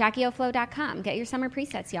right. JackieOFlow.com. Get your summer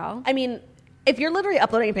presets, y'all. I mean, if you're literally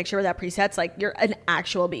uploading a picture without presets, like you're an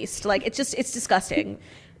actual beast. Like it's disgusting.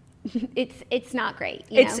 It's not great.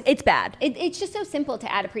 It's bad. It's just so simple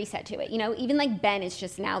to add a preset to it. You know, even like Ben is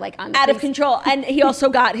just now like on out of control. And he also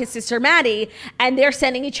got his sister Maddie, and they're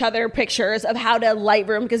sending each other pictures of how to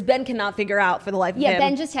Lightroom because Ben cannot figure out for the life of him. Yeah,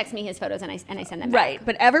 Ben just texts me his photos and I send them back. Right,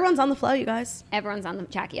 but everyone's on the flow, you guys. Everyone's on the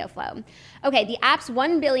Jackie O Flow. Okay, the app's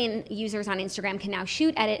 1 billion users on Instagram can now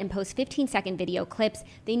shoot, edit, and post 15-second video clips.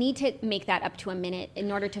 They need to make that up to a minute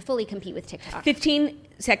in order to fully compete with TikTok. 15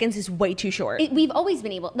 seconds is way too short. We've always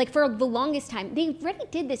been able, like for the longest time, they already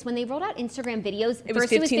did this when they rolled out Instagram videos. It was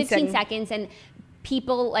 15 seconds and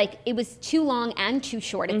people, like, it was too long and too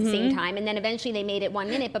short at the same time. And then eventually they made it 1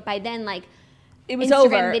 minute, but by then, like, it was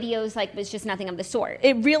Instagram over. videos, like, was just nothing of the sort.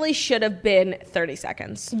 It really should have been 30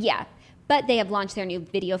 seconds. Yeah. But they have launched their new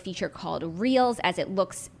video feature called Reels as it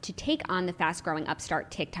looks to take on the fast-growing upstart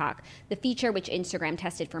TikTok. The feature, which Instagram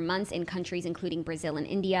tested for months in countries including Brazil and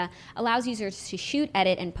India, allows users to shoot,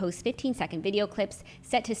 edit, and post 15-second video clips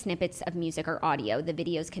set to snippets of music or audio. The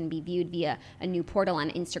videos can be viewed via a new portal on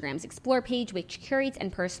Instagram's Explore page, which curates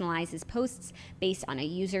and personalizes posts based on a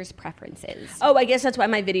user's preferences. Oh, I guess that's why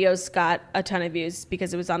my videos got a ton of views,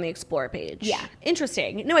 because it was on the Explore page. Yeah.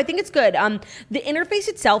 Interesting. No, I think it's good. The interface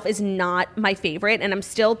itself is not my favorite, and I'm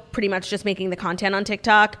still pretty much just making the content on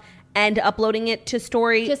TikTok and uploading it to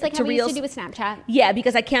story, just like to how we used Reels. to do with Snapchat. Yeah,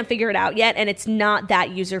 because I can't figure it out yet, and it's not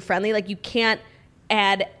that user friendly. Like you can't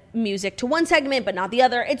add music to one segment but not the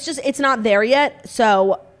other. It's not there yet.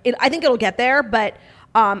 So I think it'll get there, but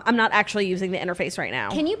I'm not actually using the interface right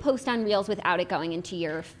now. Can you post on Reels without it going into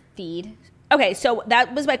your feed? Okay, so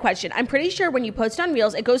that was my question. I'm pretty sure when you post on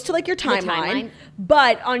Reels, it goes to like your timeline,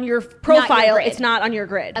 but on your profile, it's not on your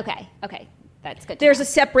grid. Okay, that's good. There's a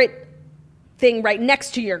separate thing right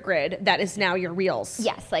next to your grid that is now your Reels.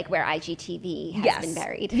 Yes, like where IGTV has been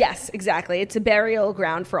buried. Yes, exactly. It's a burial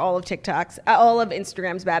ground for all of TikTok's, all of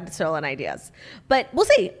Instagram's bad stolen ideas. But we'll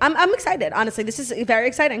see. I'm excited. Honestly, this is very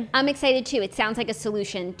exciting. I'm excited too. It sounds like a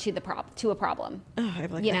solution to a problem. Oh, I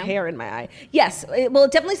have like a hair in my eye. Yes. It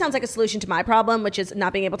definitely sounds like a solution to my problem, which is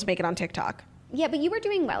not being able to make it on TikTok. Yeah, but you were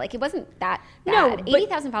doing well. Like it wasn't that bad. No,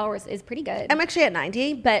 80,000 followers is pretty good. I'm actually at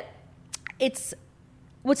 90, but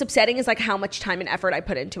what's upsetting is like how much time and effort I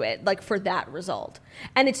put into it, like for that result.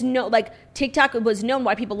 And it's TikTok was known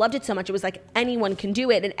why people loved it so much. It was like anyone can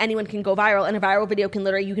do it and anyone can go viral, and a viral video can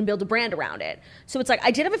literally, you can build a brand around it. So it's like,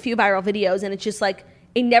 I did have a few viral videos, and it's just like,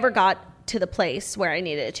 it never got to the place where I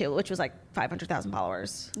needed it to, which was like 500,000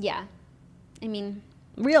 followers. Yeah. I mean,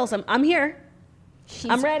 Reels, I'm here.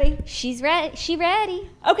 I'm ready. She's ready. She ready.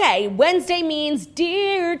 Okay, Wednesday means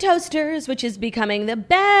Dear Toasters, which is becoming the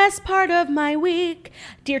best part of my week.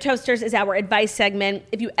 Dear Toasters is our advice segment.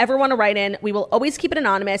 If you ever want to write in, we will always keep it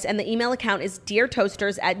anonymous, and the email account is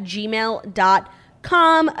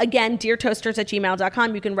deartoasters@gmail.com. Again,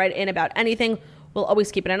 deartoasters@gmail.com. You can write in about anything. We'll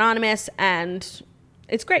always keep it anonymous, and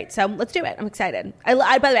it's great. So let's do it. I'm excited. By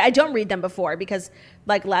the way, I don't read them before because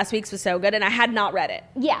like last week's was so good, and I had not read it.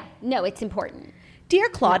 Yeah, no, it's important. Dear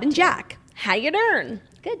Claude and Jack, how you doing?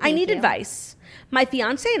 Good, I need thank you. advice. My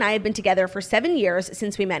fiance and I have been together for 7 years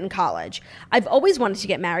since we met in college. I've always wanted to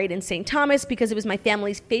get married in St. Thomas because it was my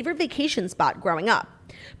family's favorite vacation spot growing up.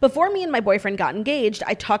 Before me and my boyfriend got engaged,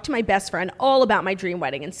 I talked to my best friend all about my dream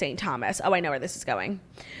wedding in St. Thomas. Oh, I know where this is going.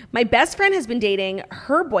 My best friend has been dating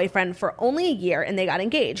her boyfriend for only a year, and they got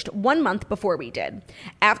engaged 1 month before we did.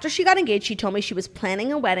 After she got engaged, she told me she was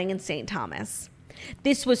planning a wedding in St. Thomas.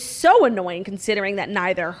 This was so annoying considering that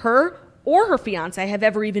neither her or her fiance have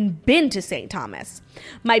ever even been to St. Thomas.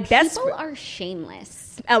 People are shameless.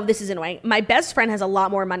 Oh, this is annoying. My best friend has a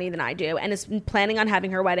lot more money than I do and is planning on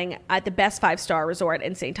having her wedding at the best 5-star resort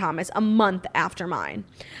in St. Thomas a month after mine.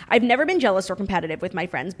 I've never been jealous or competitive with my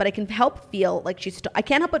friends, but I can't help but feel like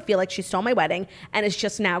she stole my wedding and is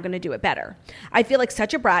just now going to do it better. I feel like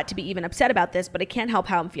such a brat to be even upset about this, but I can't help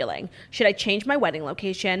how I'm feeling. Should I change my wedding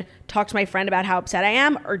location, talk to my friend about how upset I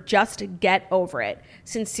am, or just get over it?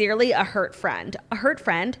 Sincerely, a hurt friend. A hurt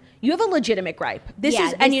friend? You have a legitimate gripe.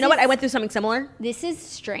 And you know what? I went through something similar. This is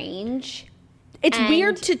strange. It's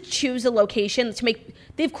weird to choose a location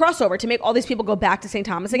they've crossover to make all these people go back to St.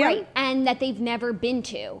 Thomas again. Right, and that they've never been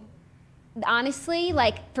to. Honestly,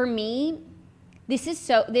 like for me, this is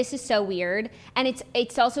so weird, and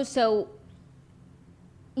it's also so.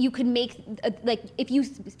 You could make like if you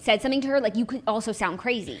said something to her, like you could also sound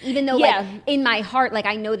crazy, even though like in my heart, like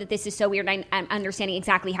I know that this is so weird. And I'm understanding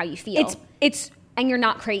exactly how you feel. It's. And you're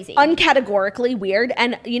not crazy. Uncategorically weird.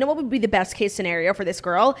 And you know what would be the best case scenario for this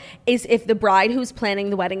girl is if the bride who's planning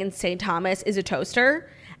the wedding in St. Thomas is a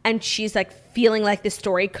toaster and she's like feeling like this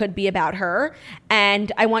story could be about her.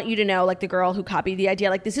 And I want you to know, like the girl who copied the idea,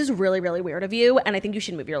 like this is really, really weird of you. And I think you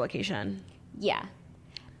should move your location. Yeah.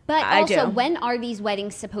 But also, when are these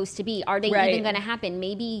weddings supposed to be? Are they even going to happen?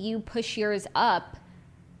 Maybe you push yours up.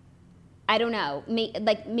 I don't know.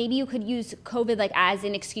 Maybe you could use COVID like as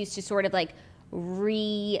an excuse to sort of like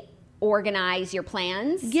reorganize your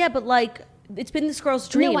plans. Yeah, but like it's been this girl's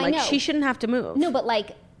dream. No, I know. She shouldn't have to move. No, but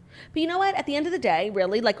like, but you know what? At the end of the day,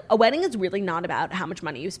 really, like a wedding is really not about how much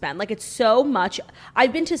money you spend. Like it's so much.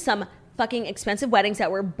 I've been to some fucking expensive weddings that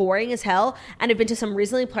were boring as hell, and I've been to some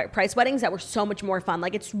reasonably priced weddings that were so much more fun.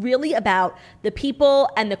 Like it's really about the people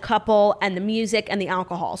and the couple and the music and the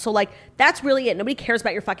alcohol. So like that's really it. Nobody cares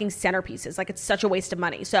about your fucking centerpieces. Like it's such a waste of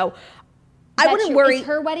money. So I wouldn't worry. Is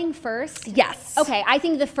her wedding first? Yes. Okay, I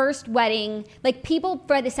think the first wedding, like people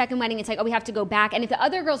for the second wedding, it's like, oh, we have to go back. And if the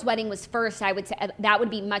other girl's wedding was first, I would say that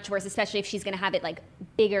would be much worse, especially if she's going to have it like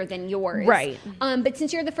bigger than yours. Right. But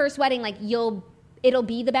since you're the first wedding, like it'll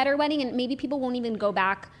be the better wedding, and maybe people won't even go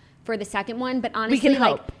back for the second one. But honestly, we can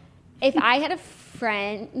like hope. If I had a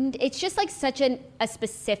friend, it's just like such a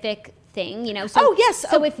specific thing, you know? So,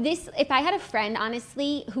 if I had a friend,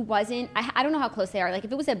 honestly, who wasn't, I don't know how close they are. Like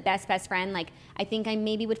if it was a best friend, like I think I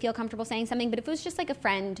maybe would feel comfortable saying something. But if it was just like a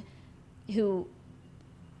friend who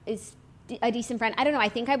is a decent friend, I don't know. I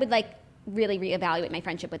think I would like really reevaluate my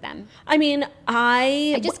friendship with them. I mean,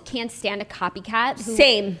 I just can't stand a copycat.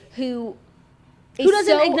 Who doesn't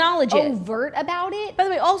so acknowledge it. Overt about it. By the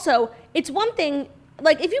way, also, it's one thing,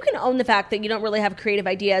 like, if you can own the fact that you don't really have creative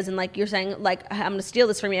ideas and, like, you're saying, like, I'm going to steal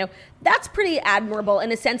this from you, that's pretty admirable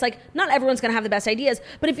in a sense. Like, not everyone's going to have the best ideas,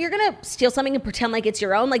 but if you're going to steal something and pretend like it's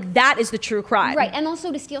your own, like, that is the true crime. Right, and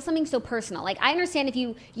also to steal something so personal. Like, I understand if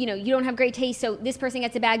you don't have great taste, so this person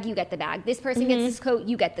gets a bag, you get the bag. This person gets this coat,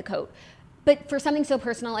 you get the coat. But for something so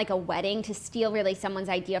personal like a wedding, to steal really someone's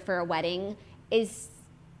idea for a wedding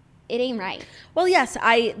it ain't right. Well, yes,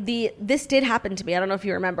 this did happen to me. I don't know if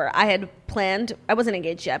you remember. I wasn't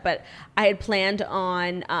engaged yet, but I had planned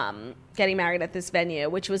on getting married at this venue,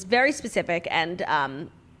 which was very specific and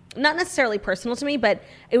not necessarily personal to me, but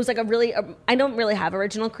it was like I don't really have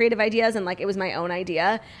original creative ideas, and like it was my own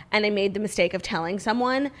idea, and I made the mistake of telling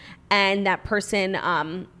someone, and that person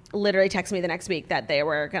literally texted me the next week that they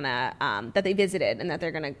were gonna that they visited and that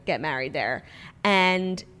they're gonna get married there.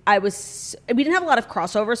 And we didn't have a lot of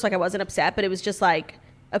crossover, so like I wasn't upset, but it was just like,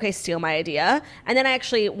 okay, steal my idea. And then I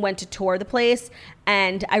actually went to tour the place,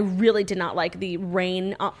 and I really did not like the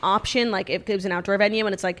rain option. Like it was an outdoor venue,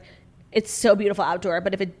 and it's like, it's so beautiful outdoor,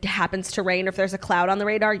 but if it happens to rain or if there's a cloud on the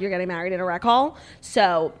radar, you're getting married in a rec hall.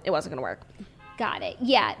 So it wasn't gonna work. Got it.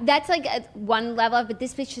 Yeah, that's like one level, but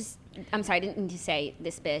this bitch is. I'm sorry, I didn't mean to say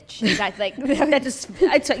this bitch. That's like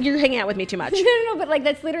you're hanging out with me too much. No, but like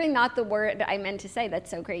that's literally not the word I meant to say. That's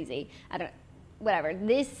so crazy. Whatever.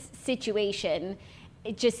 This situation,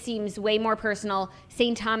 it just seems way more personal.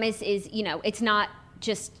 St. Thomas is, it's not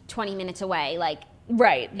just 20 minutes away. Like,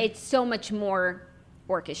 right. It's so much more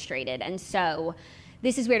orchestrated, and so.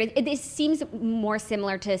 This is weird. This seems more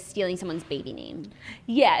similar to stealing someone's baby name.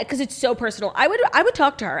 Yeah, because it's so personal. I would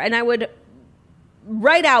talk to her, and I would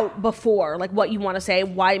write out before, like, what you want to say,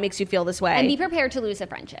 why it makes you feel this way. And be prepared to lose a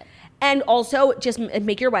friendship. And also, just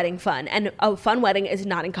make your wedding fun. And a fun wedding is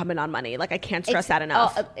not incumbent on money. Like, I can't stress that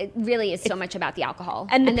enough. It really is so much about the alcohol.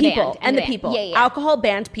 And the people. Band, and the people. Yeah. Alcohol,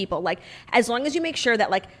 band, people. Like, as long as you make sure that,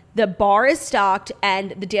 like, the bar is stocked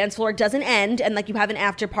and the dance floor doesn't end and, like, you have an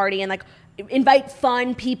after party and, like, invite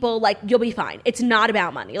fun people, like, you'll be fine. It's not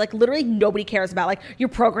about money. Like, literally nobody cares about, like, your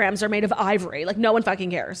programs are made of ivory. Like, no one fucking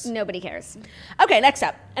cares. Nobody cares. Okay, next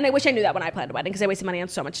up. And I wish I knew that when I planned a wedding because I wasted money on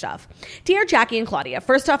so much stuff. Dear Jackie and Claudia,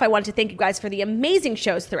 first off, I wanted to thank you guys for the amazing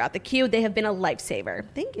shows throughout the queue. They have been a lifesaver.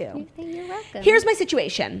 Thank you. You're welcome. Here's my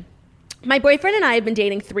situation. My boyfriend and I have been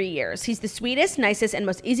dating 3 years. He's the sweetest, nicest, and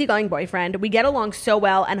most easygoing boyfriend. We get along so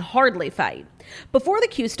well and hardly fight. Before the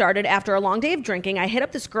queue started, after a long day of drinking, I hit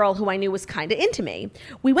up this girl who I knew was kind of into me.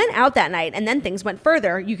 We went out that night, and then things went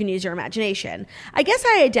further. You can use your imagination. I guess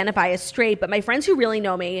I identify as straight, but my friends who really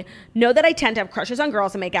know me know that I tend to have crushes on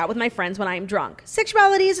girls and make out with my friends when I am drunk.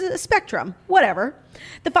 Sexuality is a spectrum. Whatever.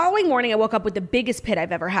 The following morning, I woke up with the biggest pit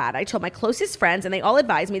I've ever had. I told my closest friends, and they all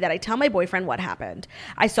advised me that I tell my boyfriend what happened.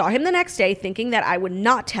 I saw him the next day thinking that I would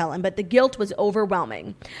not tell him, but the guilt was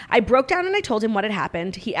overwhelming. I broke down and I told him what had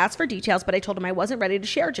happened. He asked for details, but I told him I wasn't ready to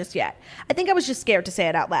share just yet. I think I was just scared to say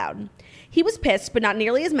it out loud. He was pissed, but not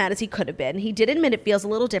nearly as mad as he could have been. He did admit it feels a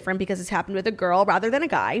little different because it's happened with a girl rather than a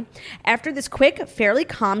guy. After this quick, fairly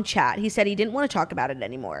calm chat, he said he didn't want to talk about it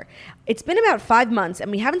anymore. It's been about 5 months,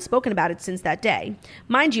 and we haven't spoken about it since that day.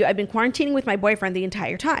 Mind you, I've been quarantining with my boyfriend the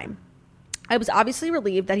entire time. I was obviously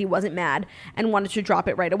relieved that he wasn't mad and wanted to drop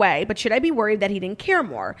it right away, but should I be worried that he didn't care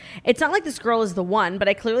more? It's not like this girl is the one, but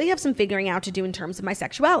I clearly have some figuring out to do in terms of my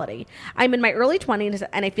sexuality. I'm in my early 20s,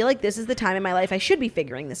 and I feel like this is the time in my life I should be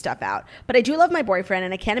figuring this stuff out. But I do love my boyfriend,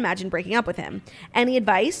 and I can't imagine breaking up with him. Any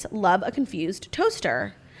advice? Love, a confused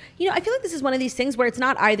toaster. I feel like this is one of these things where it's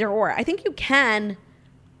not either or. I think you can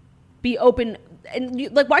be open. And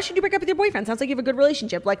why should you break up with your boyfriend? Sounds like you have a good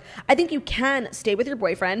relationship. Like, I think you can stay with your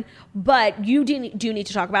boyfriend, but you do need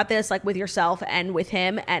to talk about this, like, with yourself and with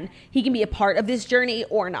him, and he can be a part of this journey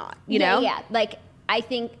or not, you know? Yeah. Like, I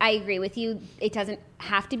think I agree with you. It doesn't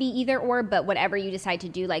have to be either or, but whatever you decide to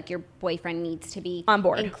do, like, your boyfriend needs to be on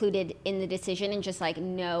board, included in the decision, and just, like,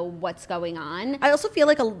 know what's going on. I also feel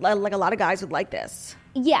like a lot of guys would like this.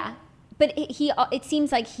 Yeah, but it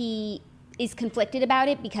seems like he is conflicted about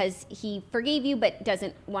it because he forgave you but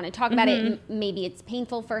doesn't want to talk about it. Maybe it's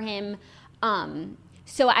painful for him.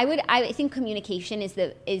 So I think communication is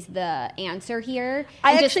the answer here.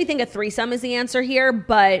 I actually think a threesome is the answer here,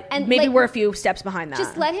 but maybe we're a few steps behind that.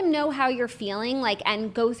 Just let him know how you're feeling,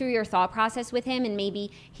 and go through your thought process with him, and maybe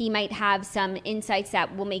he might have some insights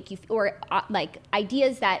that will make you, or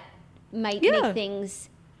ideas that might make things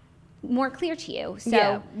more clear to you.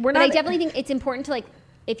 So, but I definitely think it's important to,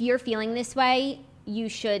 if you're feeling this way, you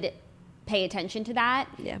should pay attention to that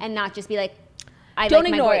and not just be like, don't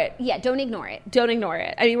ignore it. Yeah, don't ignore it. Don't ignore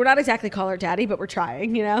it. I mean, we're not exactly call her daddy, but we're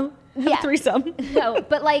trying, Have a threesome. No,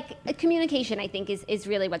 but communication, I think, is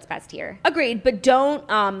really what's best here. Agreed, but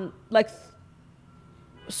don't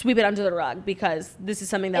sweep it under the rug, because this is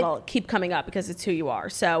something that'll keep coming up because it's who you are.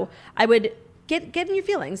 So I would get in your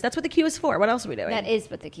feelings. That's what the queue is for. What else are we doing? That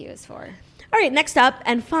is what the queue is for. All right, next up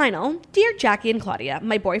and final, dear Jackie and Claudia,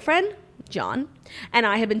 my boyfriend, John, and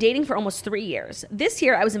I have been dating for almost 3 years. This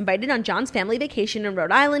year, I was invited on John's family vacation in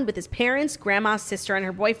Rhode Island with his parents, grandma, sister, and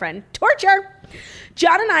her boyfriend. Torture!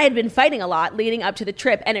 John and I had been fighting a lot leading up to the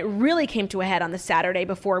trip, and it really came to a head on the Saturday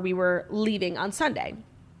before we were leaving on Sunday.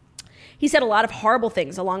 He said a lot of horrible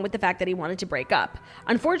things, along with the fact that he wanted to break up.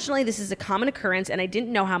 Unfortunately, this is a common occurrence, and I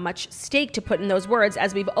didn't know how much stake to put in those words,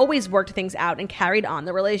 as we've always worked things out and carried on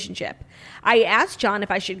the relationship. I asked John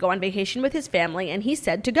if I should go on vacation with his family, and he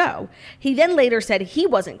said to go. He then later said he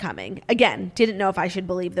wasn't coming. Again, didn't know if I should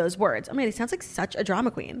believe those words. Oh man, he sounds like such a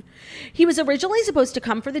drama queen. He was originally supposed to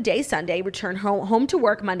come for the day Sunday, return home to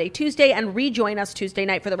work Monday, Tuesday, and rejoin us Tuesday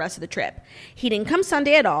night for the rest of the trip. He didn't come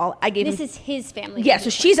Sunday at all. This is his family. Yeah,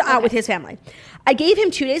 so she's out with his family. family. I gave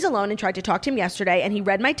him 2 days alone and tried to talk to him yesterday, and he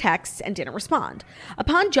read my texts and didn't respond.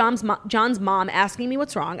 Upon John's mom asking me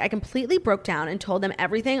what's wrong, I completely broke down and told them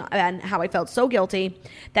everything and how I felt so guilty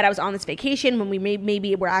that I was on this vacation when we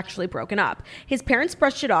maybe were actually broken up. His parents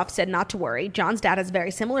brushed it off, said not to worry. John's dad has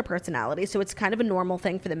very similar personalities, so it's kind of a normal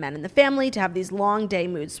thing for the men in the family to have these long day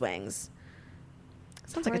mood swings.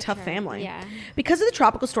 Sounds like a tough family. Yeah. Because of the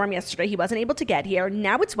tropical storm yesterday, he wasn't able to get here.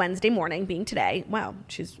 Now it's Wednesday morning, being today. Wow,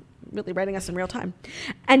 she's really writing us in real time.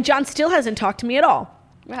 And John still hasn't talked to me at all.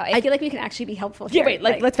 Wow, I feel like we can actually be helpful here. Yeah,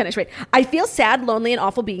 wait, let's finish. Wait. I feel sad, lonely, and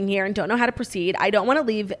awful being here and don't know how to proceed. I don't want to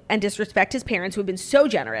leave and disrespect his parents who have been so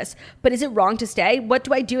generous. But is it wrong to stay? What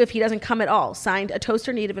do I do if he doesn't come at all? Signed, a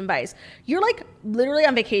toaster need of advice. You're like literally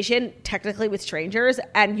on vacation, technically with strangers,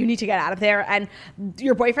 and you need to get out of there. And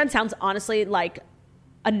your boyfriend sounds honestly like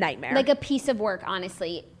a nightmare. Like a piece of work,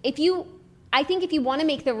 honestly. I think if you want to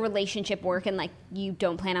make the relationship work and like you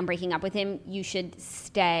don't plan on breaking up with him, you should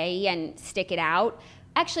stay and stick it out.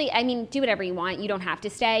 Actually, I mean, do whatever you want. You don't have to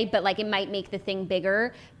stay, but like it might make the thing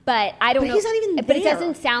bigger. But I don't know. But he's not even there. But it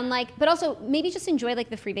doesn't sound like, but also maybe just enjoy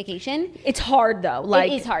like the free vacation. It's hard though.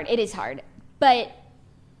 Like it is hard. But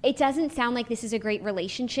it doesn't sound like this is a great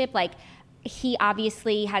relationship. Like he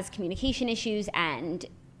obviously has communication issues and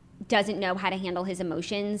doesn't know how to handle his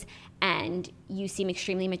emotions, and you seem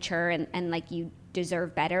extremely mature and like you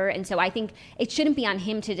deserve better. And so I think it shouldn't be on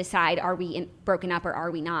him to decide, are we broken up or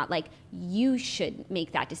are we not? Like you should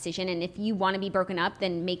make that decision. And if you want to be broken up,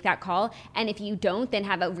 then make that call. And if you don't, then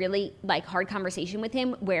have a really like hard conversation with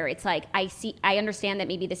him where it's like, I understand that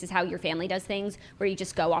maybe this is how your family does things, where you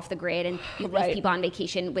just go off the grid and you leave people on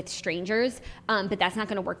vacation with strangers. But that's not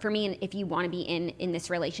going to work for me. And if you want to be in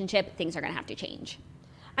this relationship, things are going to have to change.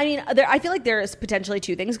 I mean, I feel like there's potentially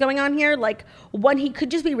two things going on here. Like, one, he could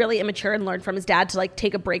just be really immature and learn from his dad to, like,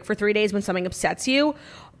 take a break for 3 days when something upsets you.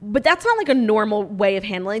 But that's not, like, a normal way of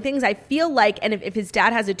handling things. I feel like, and if his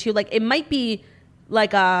dad has it too, like, it might be,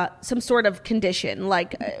 like, some sort of condition,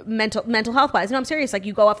 like, mental health-wise. No, I'm serious. Like,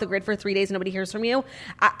 you go off the grid for 3 days and nobody hears from you.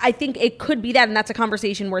 I think it could be that, and that's a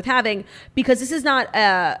conversation worth having, because this is not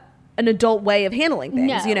an adult way of handling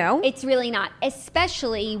things, you know? It's really not,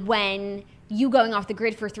 especially when you going off the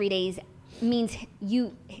grid for 3 days means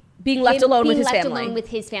you being left alone with his family. Being left alone with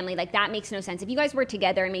his family, like that makes no sense. If you guys were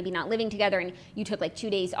together and maybe not living together and you took like 2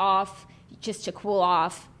 days off just to cool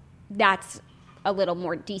off, that's a little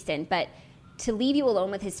more decent. But to leave you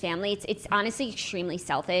alone with his family, it's honestly extremely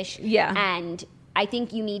selfish. Yeah. And I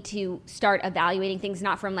think you need to start evaluating things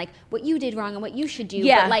not from like what you did wrong and what you should do,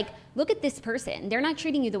 yeah, but like look at this person. They're not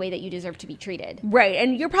treating you the way that you deserve to be treated. Right.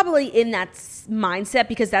 And you're probably in that mindset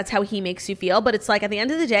because that's how he makes you feel. But it's like at the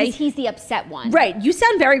end of the day, he's the upset one. Right. You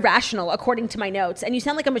sound very rational according to my notes. And you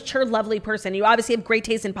sound like a mature, lovely person. You obviously have great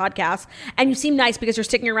taste in podcasts. And you seem nice because you're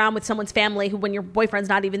sticking around with someone's family who, when your boyfriend's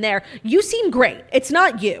not even there, you seem great. It's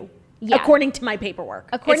not you. Yeah. According to my paperwork.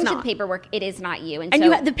 According to the paperwork, it is not you. And so,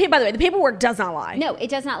 by the way, the paperwork does not lie. No, it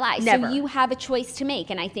does not lie. Never. So you have a choice to make.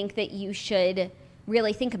 And I think that you should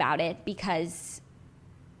really think about it because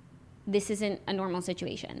this isn't a normal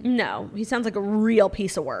situation. No, he sounds like a real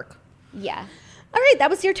piece of work. Yeah. All right, that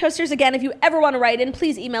was Dear Toasters. Again, if you ever want to write in,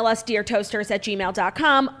 please email us,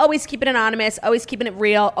 deartoasters@gmail.com. Always keep it anonymous, always keeping it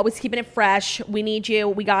real, always keeping it fresh. We need you.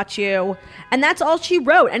 We got you. And that's all she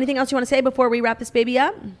wrote. Anything else you want to say before we wrap this baby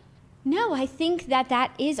up? No, I think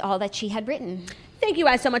that is all that she had written. Thank you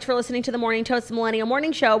guys so much for listening to the Morning Toast, the Millennial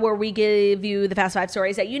Morning Show, where we give you the fast 5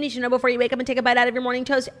 stories that you need to know before you wake up and take a bite out of your morning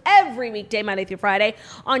toast every weekday, Monday through Friday.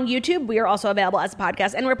 On YouTube, we are also available as a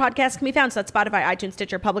podcast, and where podcasts can be found. So that's Spotify, iTunes,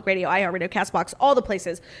 Stitcher, Public Radio, iHeartRadio, CastBox, all the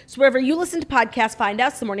places. So wherever you listen to podcasts, find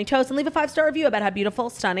us, The Morning Toast, and leave a 5-star review about how beautiful,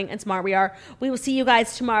 stunning, and smart we are. We will see you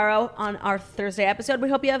guys tomorrow on our Thursday episode. We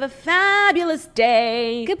hope you have a fabulous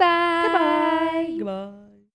day. Goodbye. Goodbye. Goodbye.